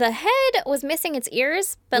 The head was missing its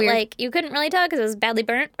ears, but Weird. like you couldn't really tell because it was badly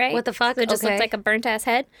burnt, right? What the fuck? So it just Okay. looked like a burnt ass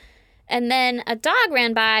head. And then a dog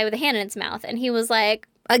ran by with a hand in its mouth, and he was like,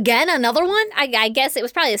 Again, another one? I guess it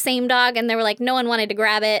was probably the same dog, and they were like, no one wanted to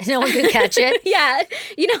grab it. No one could catch it. Yeah,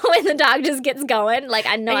 you know when the dog just gets going, like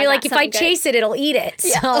I know. And I you're got like, if I something good. chase it, it'll eat it.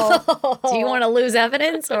 So do you want to lose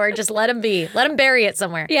evidence or just let him be? Let him bury it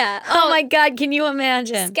somewhere. Yeah. Oh my God, can you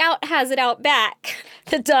imagine? Scout has it out back.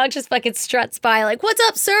 The dog just fucking struts by like, what's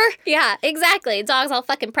up, sir? Yeah, exactly. Dog's all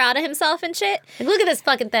fucking proud of himself and shit. Like, look at this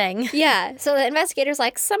fucking thing. Yeah. So the investigator's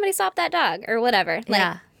like, somebody stop that dog or whatever. Like,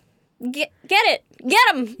 Yeah. get it.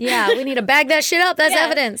 Get him. Yeah, we need to bag that shit up. That's Yeah.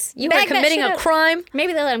 evidence. You Bag are that committing shit a up. crime.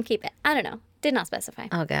 Maybe they let him keep it. I don't know. Did not specify.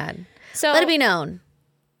 Oh, God. So Let it be known.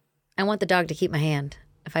 I want the dog to keep my hand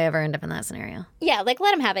if I ever end up in that scenario. yeah, like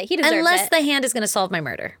let him have it. He deserves Unless it. the hand is going to solve my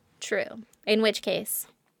murder. True. In which case,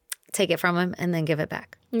 Take it from him and then give it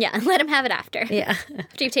back. yeah, let him have it after. Yeah.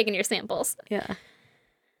 After you've taken your samples. Yeah.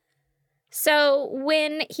 So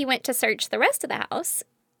when he went to search the rest of the house,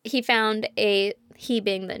 he found he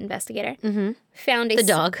being the investigator, found The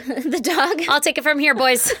dog. the dog. I'll take it from here,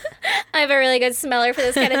 boys. I have a really good smeller for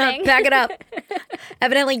this kind of thing. Back it up.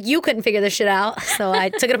 Evidently, you couldn't figure this shit out, so I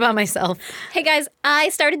took it upon myself. Hey guys, I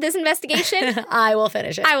started this investigation. I will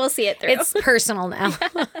finish it. I will see it through. It's personal now.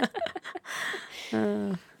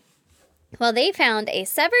 Well, they found a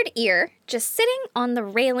severed ear just sitting on the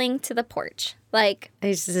railing to the porch. Like,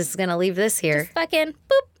 He's just going to leave this here. fucking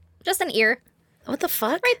boop, just an ear What the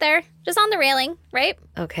fuck? right there, just on the railing, right?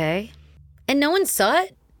 Okay. And no one saw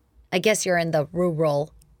it? I guess you're in the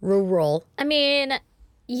rural. I mean,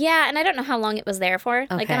 yeah, and I don't know how long it was there for.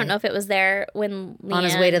 Like, I Okay. don't know if it was there when On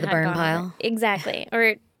his way to Leanne the had burn gone pile. over. Exactly.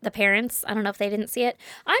 Or the parents. I don't know if they didn't see it.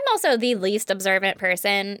 I'm also the least observant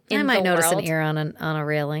person in I might the notice world. an ear on a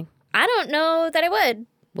railing. I don't know that I would.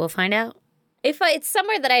 We'll find out. If it's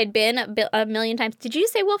somewhere that I had been a million times, did you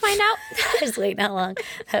say we'll find out? Just wait how long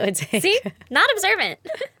that would take. See? Not observant.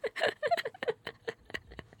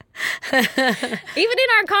 Even in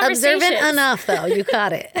our conversations. Observant enough, though. You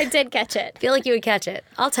caught it. I did catch it. Feel like you would catch it.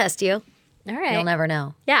 I'll test you. All right. You'll never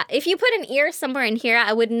know. Yeah, if you put an ear somewhere in here,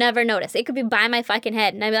 I would never notice. It could be by my fucking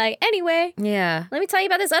head. And I'd be like, anyway, Yeah. let me tell you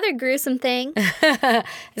about this other gruesome thing. Is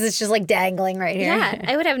it just like dangling right here? Yeah,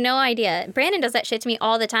 I would have no idea. Brandon does that shit to me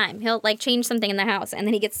all the time. He'll like change something in the house, and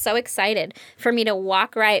then he gets so excited for me to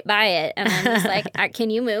walk right by it. And I'm just like, can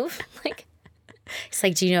you move? Like, It's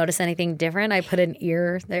like, do you notice anything different? I put an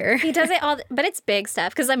ear there. he does it all, but it's big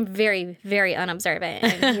stuff because I'm very, very unobservant.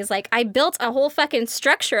 And he's like, I built a whole fucking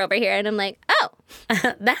structure over here. And I'm like, oh,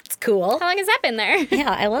 That's cool. how long has that been there? Yeah,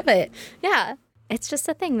 I love it. Yeah. It's just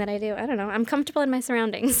a thing that I do. I don't know. I'm comfortable in my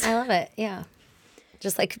surroundings. I love it. Yeah.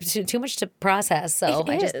 Just like too much to process, so It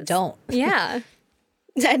I just is. don't. Yeah.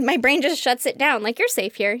 My brain just shuts it down. Like, you're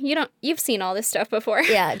safe here. You've seen all this stuff before.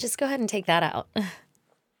 Yeah, just go ahead and take that out.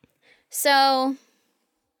 So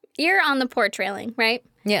ear on the porch railing, right?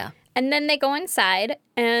 Yeah. And then they go inside,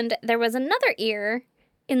 and there was another ear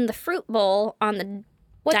in the fruit bowl on the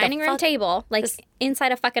What the dining room fuck? table, like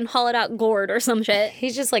inside a fucking hollowed out gourd or some shit.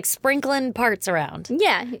 He's just like sprinkling parts around.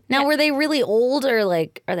 Yeah. Now, were they really old or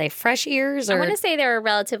like, are they fresh ears I or? want to say they were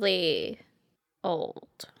relatively old.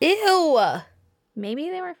 Ew. Maybe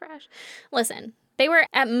they were fresh. Listen, they were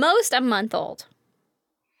at most a month old.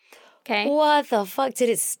 Okay? What the fuck? Did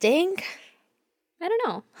it stink? I don't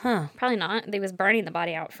know. Huh. Probably not. They was burning the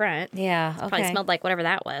body out front. Yeah. Okay. Probably smelled like whatever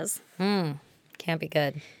that was. Can't be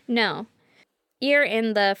good. No. Ear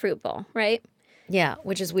in the fruit bowl, right? Yeah,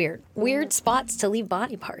 which is weird. Weird spots to leave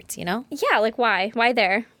body parts, you know? Yeah, like why? Why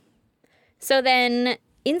there? So then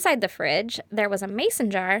inside the fridge, there was a mason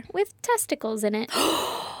jar with testicles in it.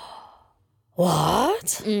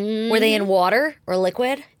 What? Were they in water or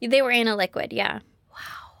liquid? They were in a liquid, yeah.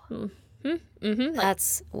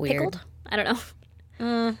 That's weird. Pickled? I don't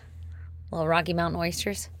know. Little Rocky Mountain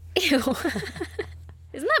oysters. Ew.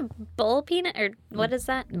 Isn't that bull peanut or what is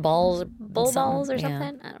that? Balls. Bull balls or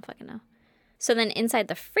something? I don't fucking know. So then inside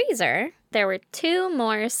the freezer, there were 2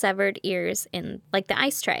 more severed ears in like the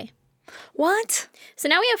ice tray. What? So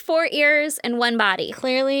now we have 4 ears and 1 body.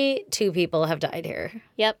 Clearly, 2 people have died here.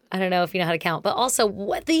 Yep. I don't know if you know how to count, but also,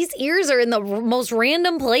 what these ears are in the most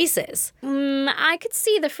random places. I could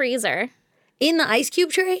see the freezer. In the ice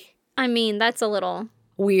cube tray? I mean, that's a little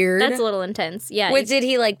Weird. intense. Yeah. Wait, did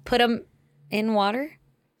he like put them in water?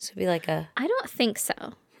 So it'd be like I don't think so.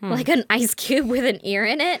 Like an ice cube with an ear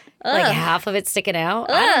in it? like Ugh. half of it sticking out.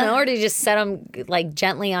 I don't know. Or did he just set them like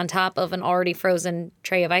gently on top of an already frozen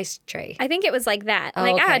tray of ice tray? I think it was like that. Oh,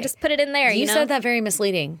 Like, okay. just put it in there, You know? said that very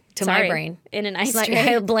misleading to Sorry. my brain. In an ice It's like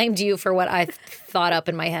tray. I blamed you for what I thought up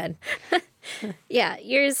in my head. Yeah,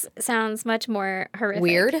 yours sounds much more horrific.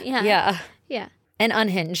 Weird. Yeah. Yeah. Yeah. And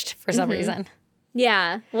unhinged for some reason.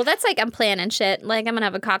 Yeah. Well, that's like I'm planning shit. Like I'm going to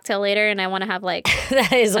have a cocktail later and I want to have like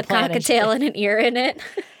That is a plan and cocktail and an ear in it.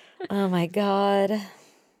 shit. Oh my God.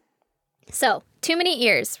 So, too many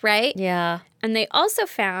ears, right? Yeah. And they also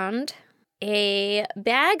found a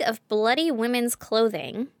bag of bloody women's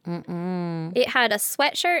clothing. It had a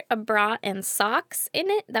sweatshirt, a bra, and socks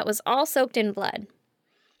in it that was all soaked in blood.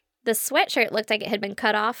 The sweatshirt looked like it had been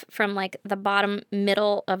cut off from like the bottom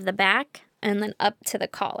middle of the back and then up to the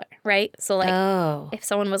collar, right? So like Oh. if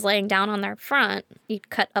someone was laying down on their front,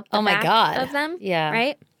 you'd cut up the Oh my back God. of them. Yeah.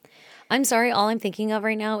 Right? I'm sorry. All I'm thinking of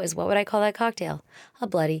right now is what would I call that cocktail? A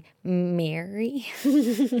Bloody Mary.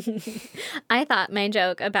 I thought my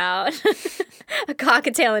joke about a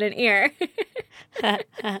cocktail and an ear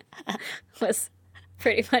was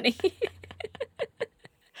pretty funny.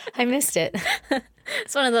 I missed it.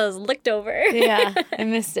 It's one of those licked over. Yeah, I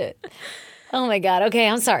missed it. Oh my God. Okay,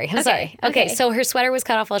 I'm sorry. I'm sorry. Okay, okay. so her sweater was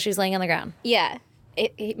cut off while she was laying on the ground. Yeah.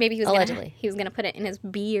 Maybe he was Allegedly. he was gonna put it in his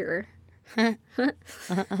beer.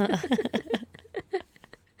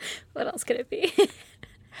 What else could it be?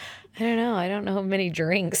 I don't know. I don't know many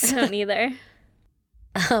drinks. I don't either.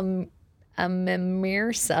 A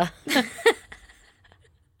Mimirsa.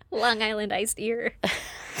 Long Island iced ear.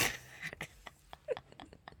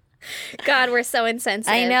 God, we're so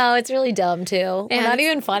insensitive. I know. It's really dumb, too. Yeah, Well, not it's-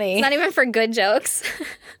 even funny. It's not even for good jokes.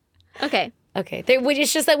 Okay. Okay.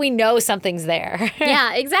 It's just that we know something's there.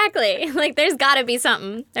 Yeah, exactly. Like, there's got to be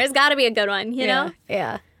something. There's got to be a good one, you know?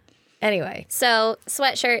 Yeah. Anyway. So,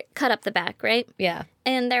 sweatshirt, cut up the back, right? Yeah.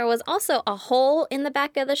 And there was also a hole in the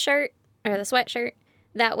back of the shirt, or the sweatshirt,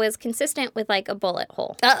 that was consistent with, like, a bullet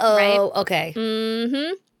hole. Uh-oh. Right? Okay.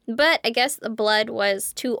 But I guess the blood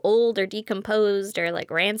was too old or decomposed or like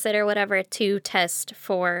rancid or whatever to test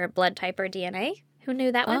for blood type or DNA. Who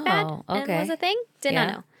knew that went bad and okay. was a thing? Did Yeah.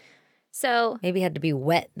 not know. So, Maybe it had to be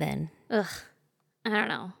wet then. I don't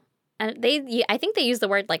know. And I think they used the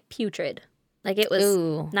word like putrid. Like it was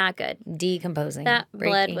Ooh. not good. Decomposing. That blood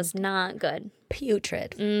breaking. was not good.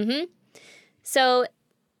 putrid. So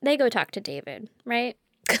they go talk to David, right?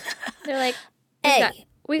 They're like,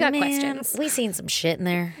 we got man, questions. We seen some shit in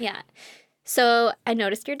there. Yeah. So I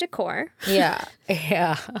noticed your decor. Yeah.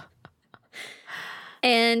 Yeah.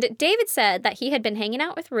 And David said that he had been hanging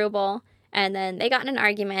out with Rubel, and then they got in an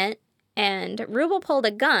argument, and Rubel pulled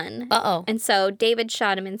a gun. Uh-oh. And so David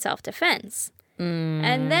shot him in self-defense.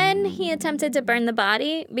 And then he attempted to burn the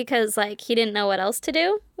body because, like, he didn't know what else to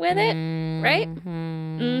do with it, right?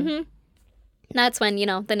 Mm-hmm. That's when, you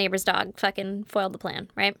know, the neighbor's dog fucking foiled the plan,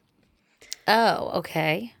 right? Oh,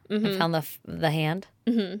 okay. I found the hand.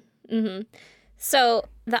 So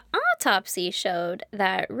the autopsy showed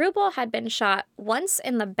that Rubel had been shot once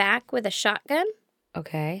in the back with a shotgun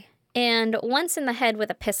Okay. and once in the head with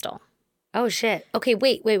a pistol. Oh, shit. Okay,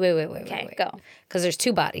 wait. Okay, go. Because there's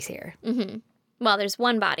two bodies here. Well, there's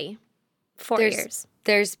one body, 4 ears.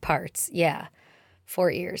 There's parts, yeah. 4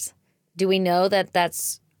 ears. Do we know that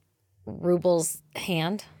that's Rubel's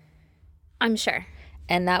hand? I'm sure.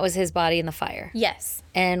 And that was his body in the fire? Yes.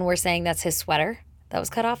 And we're saying that's his sweater that was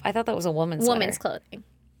cut off? I thought that was a woman's sweater. Woman's clothing.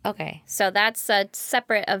 Okay. So that's a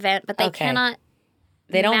separate event, but they Okay. cannot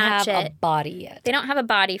They don't match have a it. body yet. They don't have a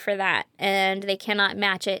body for that, and they cannot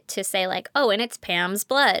match it to say like, oh, and it's Pam's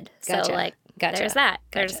blood. Gotcha. So like, Gotcha. there's that.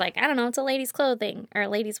 They're Gotcha. just like, I don't know, it's a lady's clothing or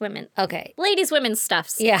ladies' women. Okay. Ladies' women's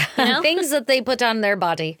stuffs. Yeah. You know? Things that they put on their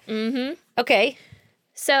body. Okay.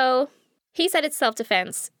 So he said it's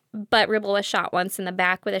self-defense, but Rubel was shot once in the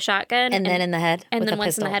back with a shotgun. And then in the head and with then a once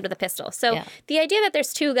pistol. in the head with a pistol. So Yeah. the idea that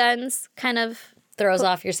there's two guns kind of, Throws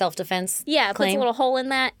off your self-defense puts claim. a little hole in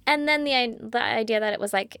that. And then the idea that it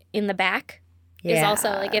was like in the back is also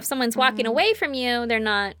like if someone's walking away from you, they're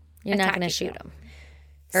not You're not attacking going to shoot you. them.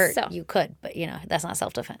 Or So- you could, but, that's not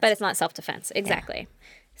self-defense. But it's not self-defense. Exactly.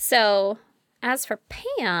 So as for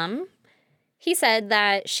Pam, he said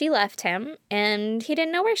that she left him and he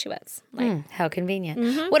didn't know where she was. Like, How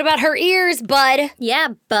convenient. What about her ears, bud? yeah,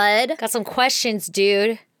 bud. Got some questions,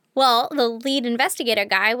 dude. Well, the lead investigator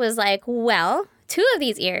guy was like, well, 2 of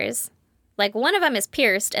these ears, like one of them is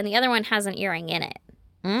pierced and the other one has an earring in it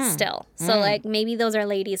still. So like maybe those are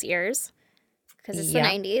ladies' ears because it's Yeah. the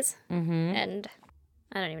 90s. And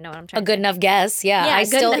I don't even know what I'm A trying good enough guess. Yeah. Yeah, I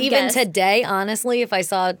good still, enough even guess. today, honestly, if I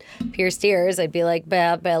saw pierced ears, I'd be like,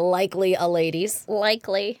 likely a lady's.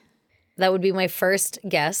 likely. That would be my first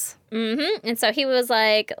guess. And so he was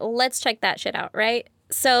like, let's check that shit out, right?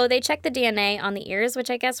 So they checked the DNA on the ears, which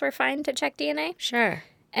I guess were fine to check DNA. Sure.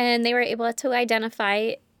 And they were able to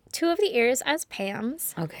identify 2 of the ears as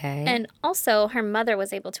Pam's. Okay. And also her mother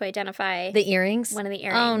was able to identify the earrings? one of the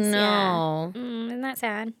Oh, earrings. no. Yeah. Isn't that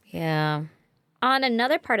sad? Yeah. On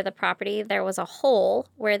another part of the property, there was a hole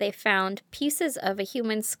where they found pieces of a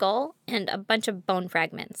human skull and a bunch of bone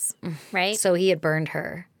fragments, right? So he had burned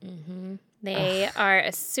her. They are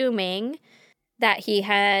assuming that he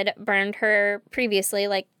had burned her previously,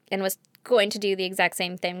 like, and was going to do the exact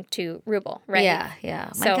same thing to Rubel, right? Yeah, yeah.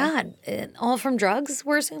 My So- God. All from drugs,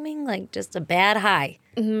 we're assuming? Like, just a bad high.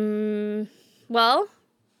 Well,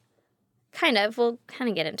 kind of. We'll kind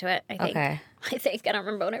of get into it, I think. Okay. I think. I don't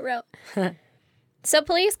remember what I wrote. So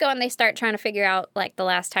police go and they start trying to figure out, like, the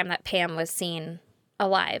last time that Pam was seen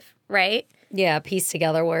alive, right? Yeah, piece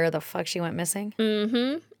together where the fuck she went missing.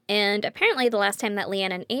 And apparently the last time that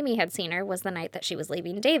Leanne and Amy had seen her was the night that she was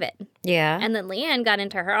leaving David. Yeah. And then Leanne got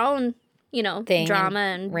into her own, Thing drama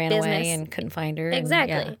and ran business. away and couldn't find her. and-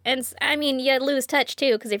 Exactly. yeah. And I mean, you lose touch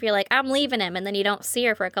too, because if you're like, I'm leaving him, and then you don't see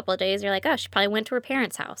her for a couple of days, you're like, oh, she probably went to her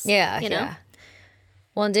parents' house. Yeah, You know? yeah.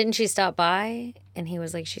 Well, and didn't she stop by and he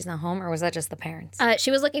was like, she's not home? Or was that just the parents?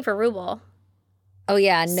 She was looking for Rubel, oh,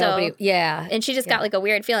 yeah. Nobody. Yeah. and she just got like a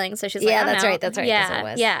weird feeling. So she's like, Yeah, I'm that's out. right, that's right, Yeah, that's what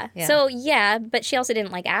it was. yeah. Yeah. So, yeah, but she also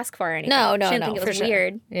didn't like ask for her anything. No, She didn't think it for was sure.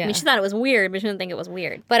 weird. I Yeah. mean, she thought it was weird, but she didn't think it was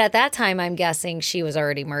weird. But at that time, I'm guessing she was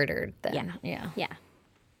already murdered then. Yeah. Yeah. Yeah.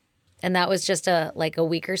 And that was just a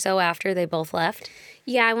week or so after they both left.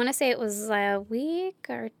 Yeah, I want to say it was a week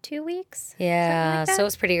or 2 weeks. Yeah. like that. So it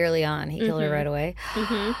was pretty early on. He killed her right away.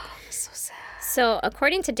 So sad. So,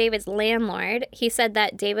 according to David's landlord, he said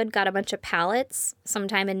that David got a bunch of pallets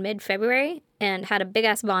sometime in mid-February and had a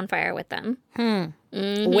big-ass bonfire with them.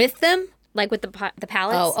 With them? Like with the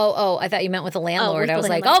pallets. Oh! I thought you meant with the landlord. with I the was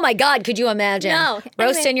like, landlord. oh my God, could you imagine? No.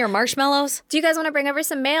 Roasting Anyway. your marshmallows? Do you guys want to bring over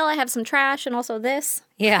some mail? I have some trash and also this.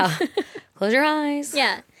 Yeah. Close your eyes.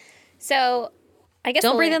 Yeah. So I guess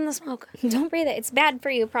Don't breathe in the smoke. Don't breathe it. It's bad for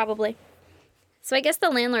you, probably. So I guess the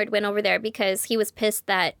landlord went over there because he was pissed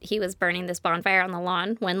that he was burning this bonfire on the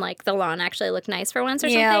lawn when, like, the lawn actually looked nice for once or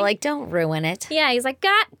Yeah, something. like, don't ruin it. Yeah, he's like,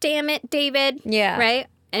 God damn it, David. Yeah. Right?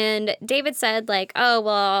 And David said, like, oh,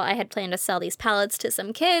 well, I had planned to sell these pellets to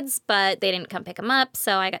some kids, but they didn't come pick them up,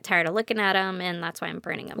 so I got tired of looking at them, and that's why I'm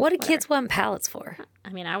burning them. What do kids want pallets for? I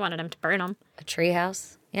mean, I wanted them to burn them. A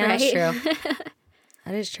treehouse? Yeah, Right? that's true.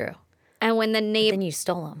 That is true. And when the neighbor... Then you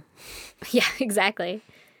stole them. Yeah, exactly.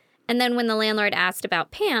 And then when the landlord asked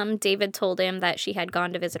about Pam, David told him that she had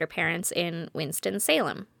gone to visit her parents in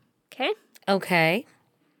Winston-Salem. Okay? Okay.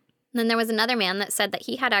 Then there was another man that said that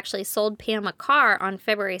he had actually sold Pam a car on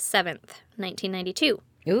February 7th, 1992.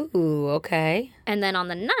 Ooh, okay. And then on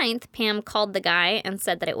the 9th, Pam called the guy and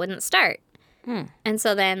said that it wouldn't start. And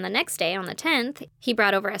so then the next day, on the 10th, he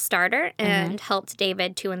brought over a starter and helped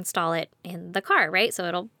David to install it in the car, right? So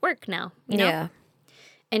it'll work now, you know? Yeah.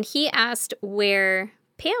 And he asked where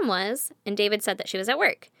Pam was, and David said that she was at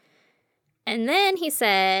work. And then he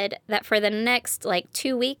said that for the next, like,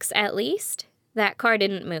 2 weeks at least, that car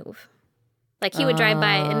didn't move. Like, he would drive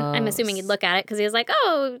by, and I'm assuming he'd look at it because he was like,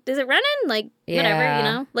 oh, is it running? Like, whatever, you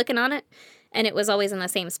know, looking on it. And it was always in the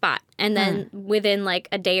same spot. And then within, like,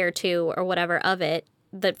 a day or two or whatever of it,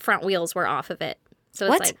 the front wheels were off of it.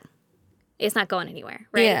 So it's like, it's not going anywhere,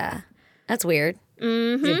 right? Yeah. That's weird.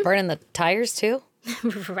 Mm-hmm. Is it burning the tires too?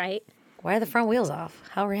 Right. Why are the front wheels off?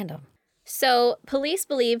 How random. So police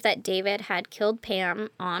believe that David had killed Pam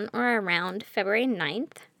on or around February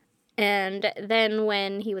 9th. And then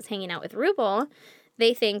when he was hanging out with Rubel,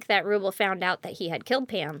 they think that Rubel found out that he had killed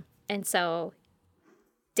Pam. And so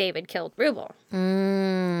David killed Rubel.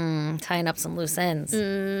 Tying up some loose ends.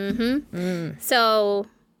 So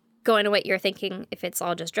going to what you're thinking, if it's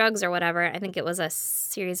all just drugs or whatever, I think it was a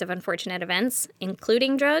series of unfortunate events,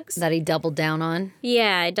 including drugs. That he doubled down on.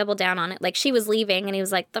 Yeah, I doubled down on it. Like, she was leaving, and he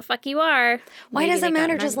was like, the fuck you are. Why Maybe does they it got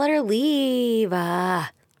matter? mad. Just let her leave. I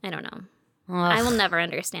don't know. I will never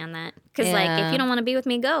understand that. Because, like, if you don't want to be with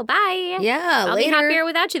me, go. Bye. Yeah, I'll later. be happier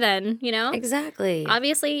without you then, you know? Exactly.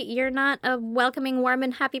 Obviously, you're not a welcoming, warm,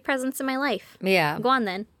 and happy presence in my life. Yeah. Go on,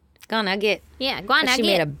 then. Go on, now get. Yeah, go on, now She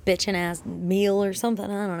get. made a bitchin' ass meal or something.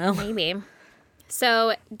 I don't know. Maybe.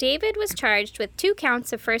 So, David was charged with 2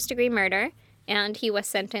 counts of first-degree murder, and he was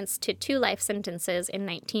sentenced to 2 life sentences in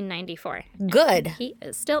 1994. Good. He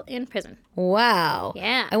is still in prison. Wow.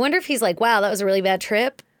 Yeah. I wonder if he's like, wow, that was a really bad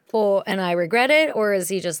trip, and I regret it, or is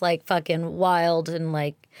he just like fucking wild and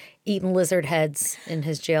like eating lizard heads in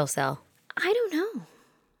his jail cell? I don't know.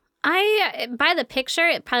 By the picture,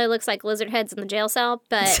 it probably looks like lizard heads in the jail cell,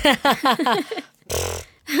 but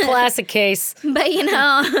Classic case. but you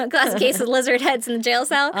know, classic case of lizard heads in the jail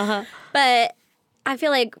cell. But I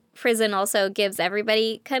feel like prison also gives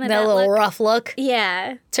everybody kind of That that little look. rough look.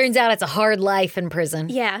 Yeah, Turns out it's a hard life in prison.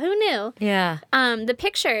 yeah. Who knew? Yeah. The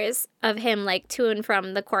pictures of him like to and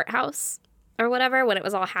from the courthouse or whatever when it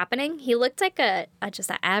was all happening, he looked like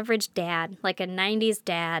just an average dad, like a 90s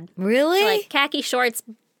dad. Really? Like khaki shorts,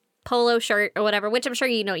 polo shirt or whatever, which I'm sure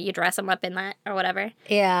you dress him up in that or whatever.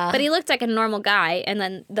 yeah. But he looked like a normal guy, and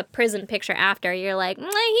then the prison picture after, you're like, he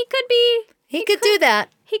could be he could do that.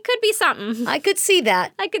 He could be something. I could see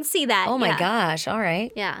that. I could see that. Oh my yeah. gosh. All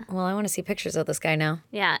right. Yeah. Well, I want to see pictures of this guy now.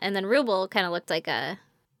 Yeah. And then Rubel kind of looked like a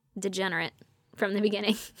degenerate from the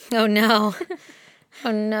beginning. Oh no.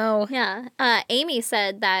 Oh no. Yeah. Amy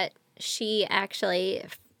said that she actually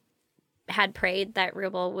had prayed that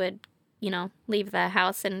Rubel would, leave the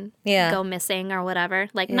house and Yeah. go missing or whatever.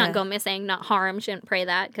 Like, Yeah. not go missing, not harm. Shouldn't pray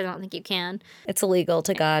that because I don't think you can. It's illegal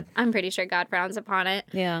to God. I'm pretty sure God frowns upon it.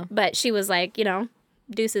 Yeah. But she was like,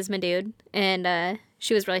 deuces, my dude. And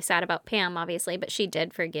she was really sad about Pam, obviously, but she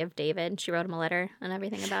did forgive David. She wrote him a letter and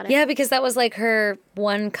everything about it. Yeah, because that was like her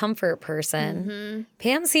one comfort person.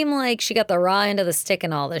 Pam seemed like she got the raw end of the stick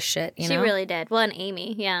in all this shit, you She know? really did. Well, and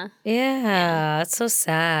Amy, yeah. Yeah, it's so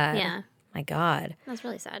sad. Yeah. My God. That's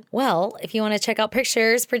really sad. Well, if you want to check out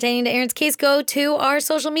pictures pertaining to Aaron's case, go to our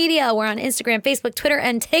social media. We're on Instagram, Facebook, Twitter,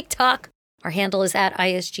 and TikTok. Our handle is at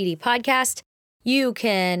ISGD Podcast. You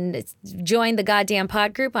can join the Goddamn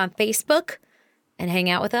Pod group on Facebook and hang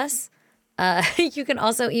out with us. You can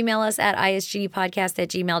also email us at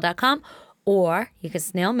isgdpodcast@gmail.com, or you can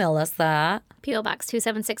snail mail us at P.O. Box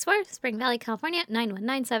 2764, Spring Valley, California,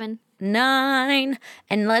 9197. 9.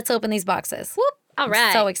 And let's open these boxes. Whoop. All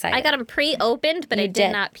right. so excited. I got them pre-opened, but I did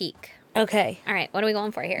did. not peek. Okay. All right. What are we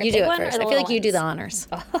going for here? You Big do it one or first. the I feel like little you do the ones?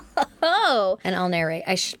 honors. Oh. And I'll narrate.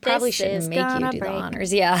 I probably This shouldn't is make you gonna do break. the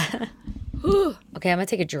honors. Yeah. Okay, I'm going to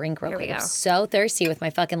take a drink real Here we quick. I'm go. so thirsty with my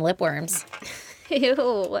fucking lip worms. Ew.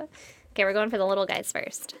 Okay, we're going for the little guys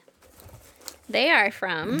first. They are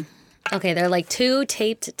from. Okay, they're like 2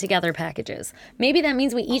 taped together packages. Maybe that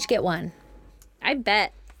means we each get one. I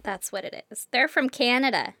bet that's what it is. They're from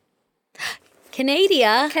Canada.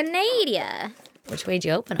 Canada. Which way'd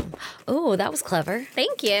you open them? Oh, that was clever.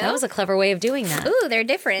 Thank you. That was a clever way of doing that. Ooh, they're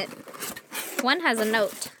different. One has a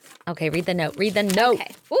note. Okay, read the note. Read the note.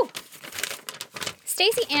 Okay. Ooh.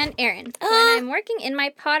 Stacy and Aaron. When I'm working in my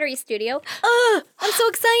pottery studio, I'm so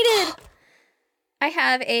excited. I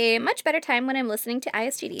have a much better time when I'm listening to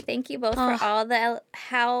ISGD. Thank you both for all the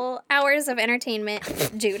hours of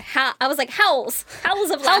entertainment. Jude, I was like, howls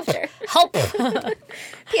of laughter. Help.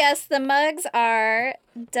 P.S. The mugs are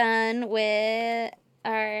done with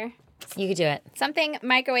our You could do it. something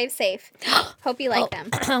microwave safe. Hope you like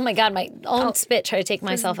them. Oh my God, my own spit. Try to take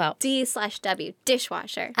myself out. D/W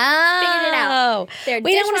dishwasher. Oh. Figured it out. They're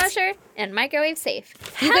Wait, I wanna dishwasher and microwave safe.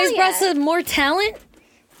 You Hell guys brought yeah. some more talent?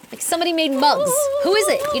 Like somebody made mugs. Who is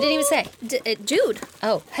it? You didn't even say. Jude.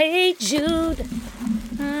 Oh, hey Jude.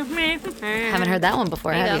 Haven't heard that one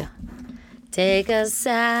before, There you have you? Take a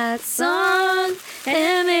sad song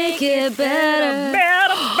and make it better.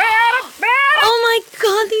 Oh my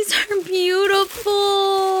God, these are beautiful.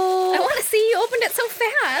 I want to see you opened it so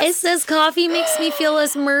fast. It says coffee makes me feel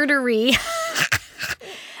less murdery.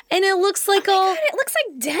 And it looks like all. God, it looks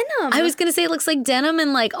like denim. I was gonna say it looks like denim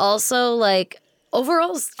and like also like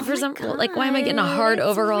overalls for some. Like, why am I getting a hard It's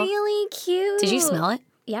overall? Really cute. Did you smell it?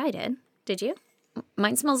 Yeah, I did. Did you?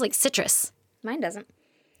 Mine smells like citrus. Mine doesn't.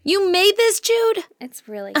 You made this, Jude? It's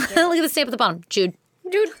really cute. Look at the stamp at the bottom. Jude.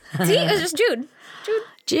 Jude. See, it was just Jude.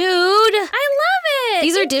 Jude. I love it.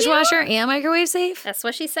 These are Thank you. dishwasher and microwave safe? That's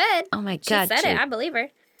what she said. Oh my She God, said Jude. it. I believe her.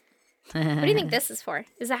 What do you think this is for?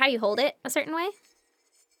 Is it how you hold it a certain way?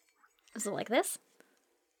 Is it like this?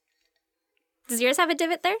 Does yours have a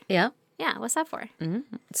divot there? Yeah. Yeah. What's that for?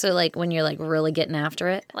 So like when you're like really getting after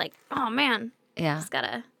it, Like, oh man, yeah, it's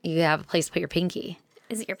gotta. you have a place to put your pinky.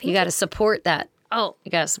 Is it your pinky? You got to support that. Oh,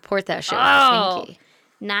 You got to support that shit with Oh. your pinky.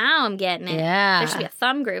 now I'm getting it. Yeah. There should be a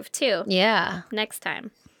thumb groove too. Yeah. Next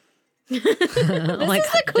time. Oh my God,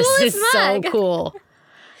 this coolest is mug. so cool.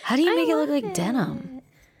 How do you make it look like denim?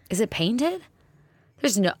 Is it painted?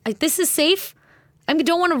 There's no. This is safe. I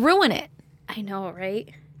don't want to ruin it. I know, right?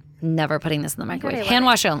 Never putting this in the I microwave. love Hand it.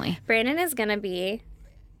 wash only. Brandon is gonna be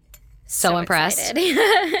So impressed.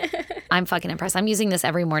 excited. I'm fucking impressed. I'm using this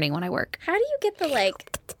every morning when I work. How do you get the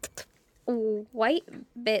like white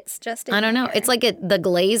bits just in I don't know. here? It's like the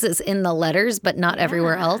glaze is in the letters, but not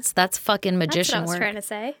everywhere else. That's fucking That's what I magician was work. trying to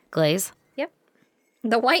say. Glaze. Yep.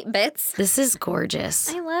 The white bits. This is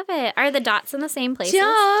gorgeous. I love it. Are the dots in the same places? Did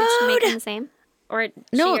she make them Jude! the same? Or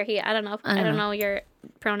No. she or he? I don't know. I don't know your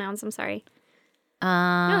pronouns. I'm sorry.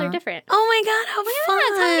 No, they're different. Oh my God, how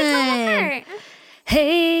fun. Tell me.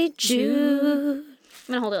 Hey, Jude.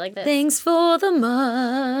 I'm gonna hold it like this. Thanks for the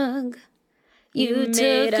mug. You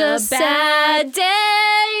took a sad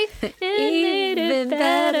day. even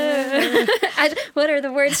better. What are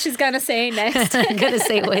the words she's gonna say next? I'm going to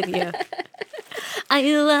say it with you. I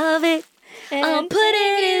love it. I'll put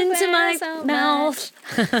it into my so mouth.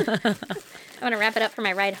 I'm gonna wrap it up for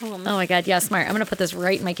my ride home. Oh my God, yeah, smart. I'm going to put this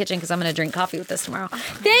right in my kitchen because I'm going to drink coffee with this tomorrow.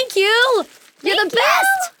 Thank you. You're the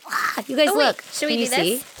best. Ah, you guys Oh, wait. look. Should we Can do you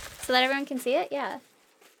this see? so that everyone can see it? Yeah.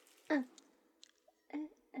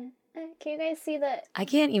 Can you guys see the? I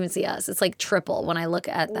can't even see us. It's like triple when I look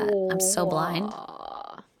at that. I'm so blind.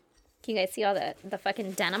 Can you guys see all the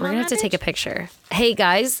fucking denim? We're on gonna have that to take a bitch? picture. Hey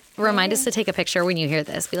guys, remind us to take a picture when you hear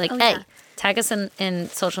this. Be like, Oh, hey, yeah. tag us in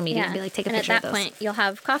social media and be like, take a and picture at of that this. point, you'll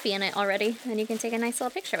have coffee in it already, and you can take a nice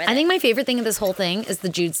little picture with it. I think my favorite thing of this whole thing is the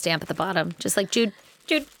Jude stamp at the bottom. Just like Jude.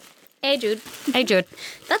 Jude. Hey, Jude. Hey Jude.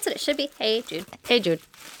 That's what it should be. Hey, Jude. Hey Jude.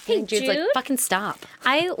 Hey, And Jude's like, Jude. fucking stop.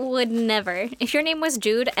 I would never. If your name was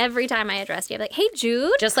Jude, every time I addressed you, I'd be like, hey,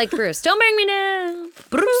 Jude. Just like Bruce. Don't bring me down.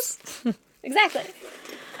 Bruce. Exactly.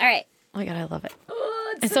 All right. Oh my God, I love it.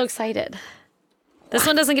 I'm so excited. This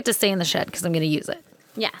one doesn't get to stay in the shed because I'm going to use it.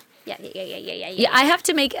 Yeah. Yeah. Yeah, I have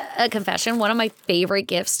to make a confession. One of my favorite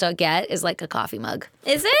gifts to get is like a coffee mug.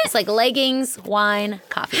 Is it? It's like leggings, wine,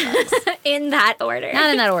 coffee mugs. In that order.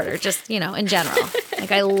 Not in that order, just, in general.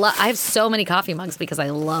 Like I have so many coffee mugs because I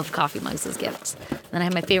love coffee mugs as gifts. Then I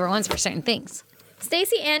have my favorite ones for certain things.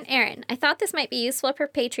 Stacy and Aaron, I thought this might be useful for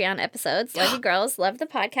Patreon episodes. Love you girls. Love the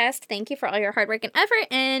podcast. Thank you for all your hard work and effort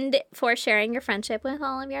and for sharing your friendship with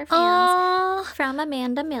all of your fans. Aww, From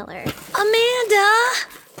Amanda Miller. Amanda.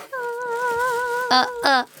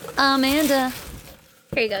 Amanda.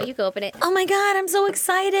 Here you go. You can open it. Oh my God, I'm so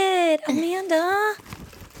excited. Amanda.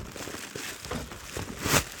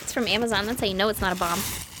 It's from Amazon. That's how you know it's not a bomb.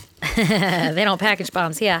 They don't package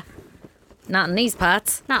bombs, yeah. Not in these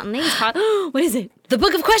pots. Not in these pots. What is it? The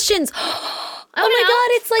Book of Questions. Oh my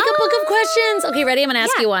God, it's like a book of questions. Okay, ready? I'm going to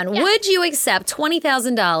ask you one. Yeah. Would you accept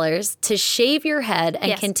 $20,000 to shave your head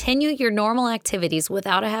and continue your normal activities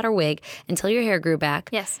without a hat or wig until your hair grew back?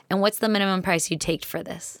 Yes. And what's the minimum price you'd take for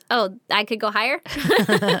this? Oh, I could go higher?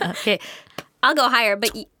 Okay, I'll go higher,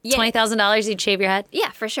 but yeah. $20,000 you'd shave your head?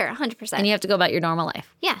 Yeah, for sure. 100%. And you have to go about your normal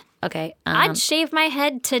life. Yeah. Okay. I'd shave my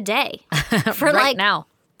head today for right like now.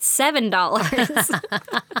 $7.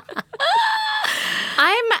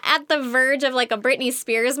 I'm at the verge of like a Britney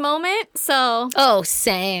Spears moment, so Oh,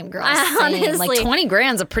 same, girl. Same. Honestly. Like 20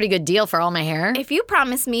 grand's a pretty good deal for all my hair. if you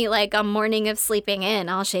promise me like a morning of sleeping in,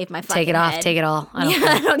 I'll shave my fucking Take it off. head. Take it all. I don't Yeah,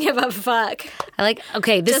 I don't give a fuck. I like,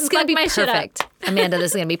 okay, this Just is going to fuck be my shit up. perfect. Amanda,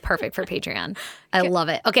 this is going to be perfect for Patreon. I love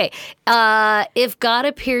it. Okay. If God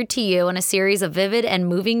appeared to you in a series of vivid and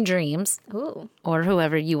moving dreams, Ooh. or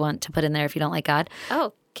whoever you want to put in there if you don't like God.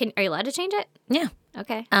 Oh, are you allowed to change it? Yeah.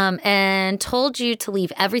 Okay. And told you to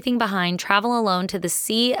leave everything behind, travel alone to the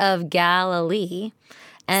Sea of Galilee.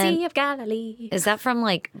 And Sea of Galilee. is that from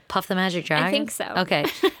like Puff the Magic Dragon? think so. Okay.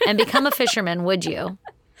 And become a fisherman, would you?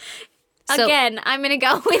 So- Again, I'm going to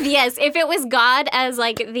go with yes. If it was God as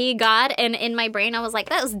like the God, and in my brain I was like,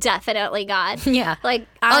 that was definitely God. Yeah. Like,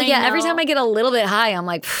 Every time I get a little bit high, I'm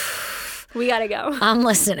like, we got to go. I'm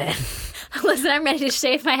listening. Listen, I'm ready to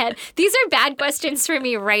shave my head. These are bad questions for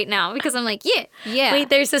me right now because I'm like, yeah. Wait,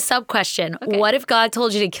 there's a sub question. What if God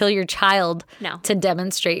told you to kill your child No. to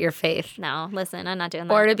demonstrate your faith? No, listen, I'm not doing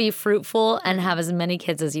that. Or to be fruitful and have as many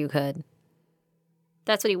kids as you could?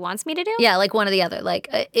 That's what he wants me to do? Yeah, like one or the other. Like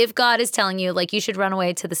if God is telling you, like, you should run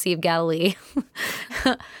away to the Sea of Galilee.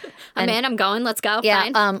 I'm in, I'm going, let's go. Yeah,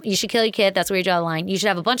 Fine. you should kill your kid. That's where you draw the line. You should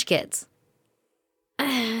have a bunch of kids.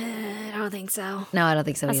 I don't think so. No, I don't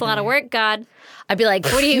think so. That's a lot of work, God. I'd be like,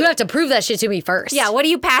 what do you have to prove that shit to me first? Yeah, what are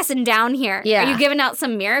you passing down here? Yeah. Are you giving out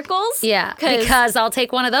some miracles? Yeah, because I'll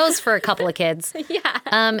take one of those for a couple of kids.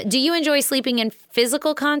 Yeah. Do you enjoy sleeping in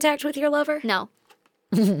physical contact with your lover? No.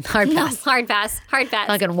 Hard No, pass. hard pass. Hard pass.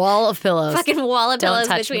 Fucking wall of pillows. Fucking wall of Don't pillows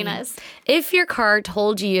touch between me. us. If your car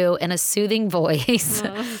told you in a soothing voice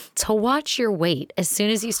to watch your weight as soon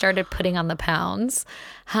as you started putting on the pounds,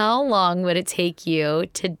 how long would it take you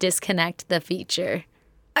to disconnect the feature?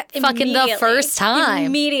 Fucking the Immediately. first time.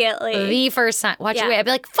 Immediately. The first time. Watch your Yeah. weight. I'd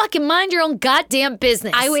be like, fucking mind your own goddamn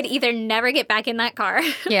business. I would either never get back in that car.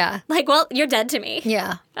 Yeah. Like, well, you're dead to me.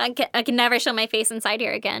 Yeah. I can never show my face inside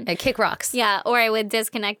here again. Kick rocks. Yeah, or I would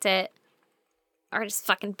disconnect it or just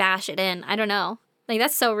fucking bash it in. I don't know. Like,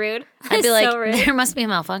 that's so rude. I'd That's be like, so rude. there must be a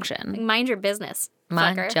malfunction. Mind your business.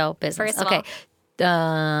 Mind fucker. your business. First of Okay. all.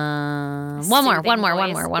 One more. Soothing voice.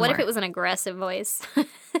 One What more. if it was an aggressive voice?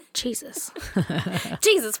 Jesus.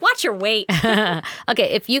 Jesus, watch your weight.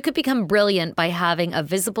 Okay, if you could become brilliant by having a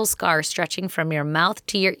visible scar stretching from your mouth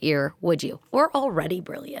to your ear, would you? Or already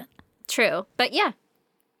brilliant? True. But yeah.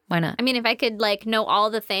 Why not? I mean, if I could, like, know all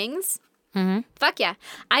the things, fuck yeah.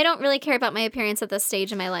 I don't really care about my appearance at this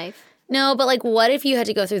stage in my life. No, but like, what if you had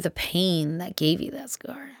to go through the pain that gave you that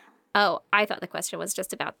scar? Oh, I thought the question was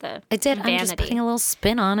just about the I did. vanity. I'm just putting a little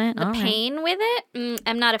spin on it. The pain with it?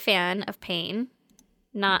 I'm not a fan of pain.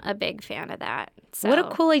 Not a big fan of that. So What a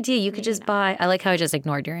cool idea. You could just buy. I like how I just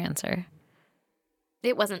ignored your answer.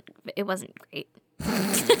 It wasn't great.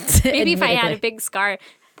 Maybe if I had a Admittedly. big scar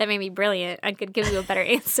that made me brilliant, I could give you a better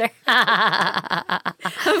answer.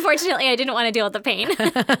 Unfortunately, I didn't want to deal with the pain.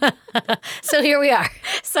 So here we are.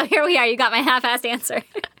 So here we are. You got my half-assed answer.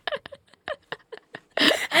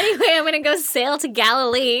 Anyway, I'm going to go sail to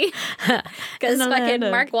Galilee because fucking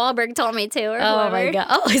Mark Wahlberg told me to, or Oh whoever. my God.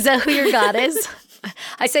 Oh, is that who your God is?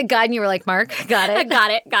 I said God and you were like, Mark, got it.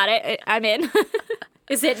 Got it. I'm in.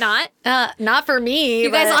 Is it not? Not for me. You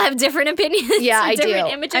guys but- all have different opinions. Yeah, I do.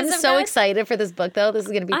 different Images I'm of so God? excited for this book, though. This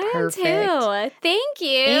is going to be I perfect. am too. Thank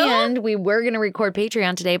you. And we were going to record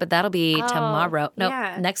Patreon today, but that'll be tomorrow. No,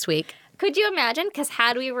 yeah. next week. Could you imagine? Because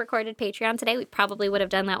had we recorded Patreon today, we probably would have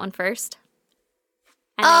done that one first.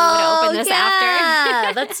 And then we would have opened this after.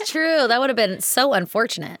 Yeah, that's true. That would have been so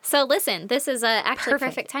unfortunate. So listen, this is actually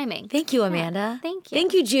perfect timing. Thank you, Amanda. thank you.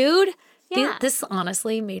 Thank you, Jude. Yeah. This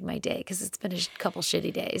honestly made my day because it's been a couple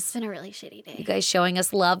shitty days. It's been a really shitty day. You guys showing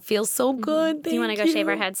us love feels so good. Do you want to go shave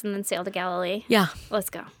our heads and then sail to Galilee? Yeah. Let's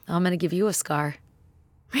go. I'm going to give you a scar.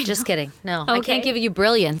 Just kidding. No, I Okay. can't give you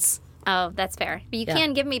brilliance. Oh, that's fair. But you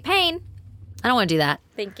can give me pain. I don't want to do that.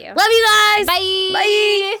 Thank you. Love you guys. Bye.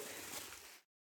 Bye.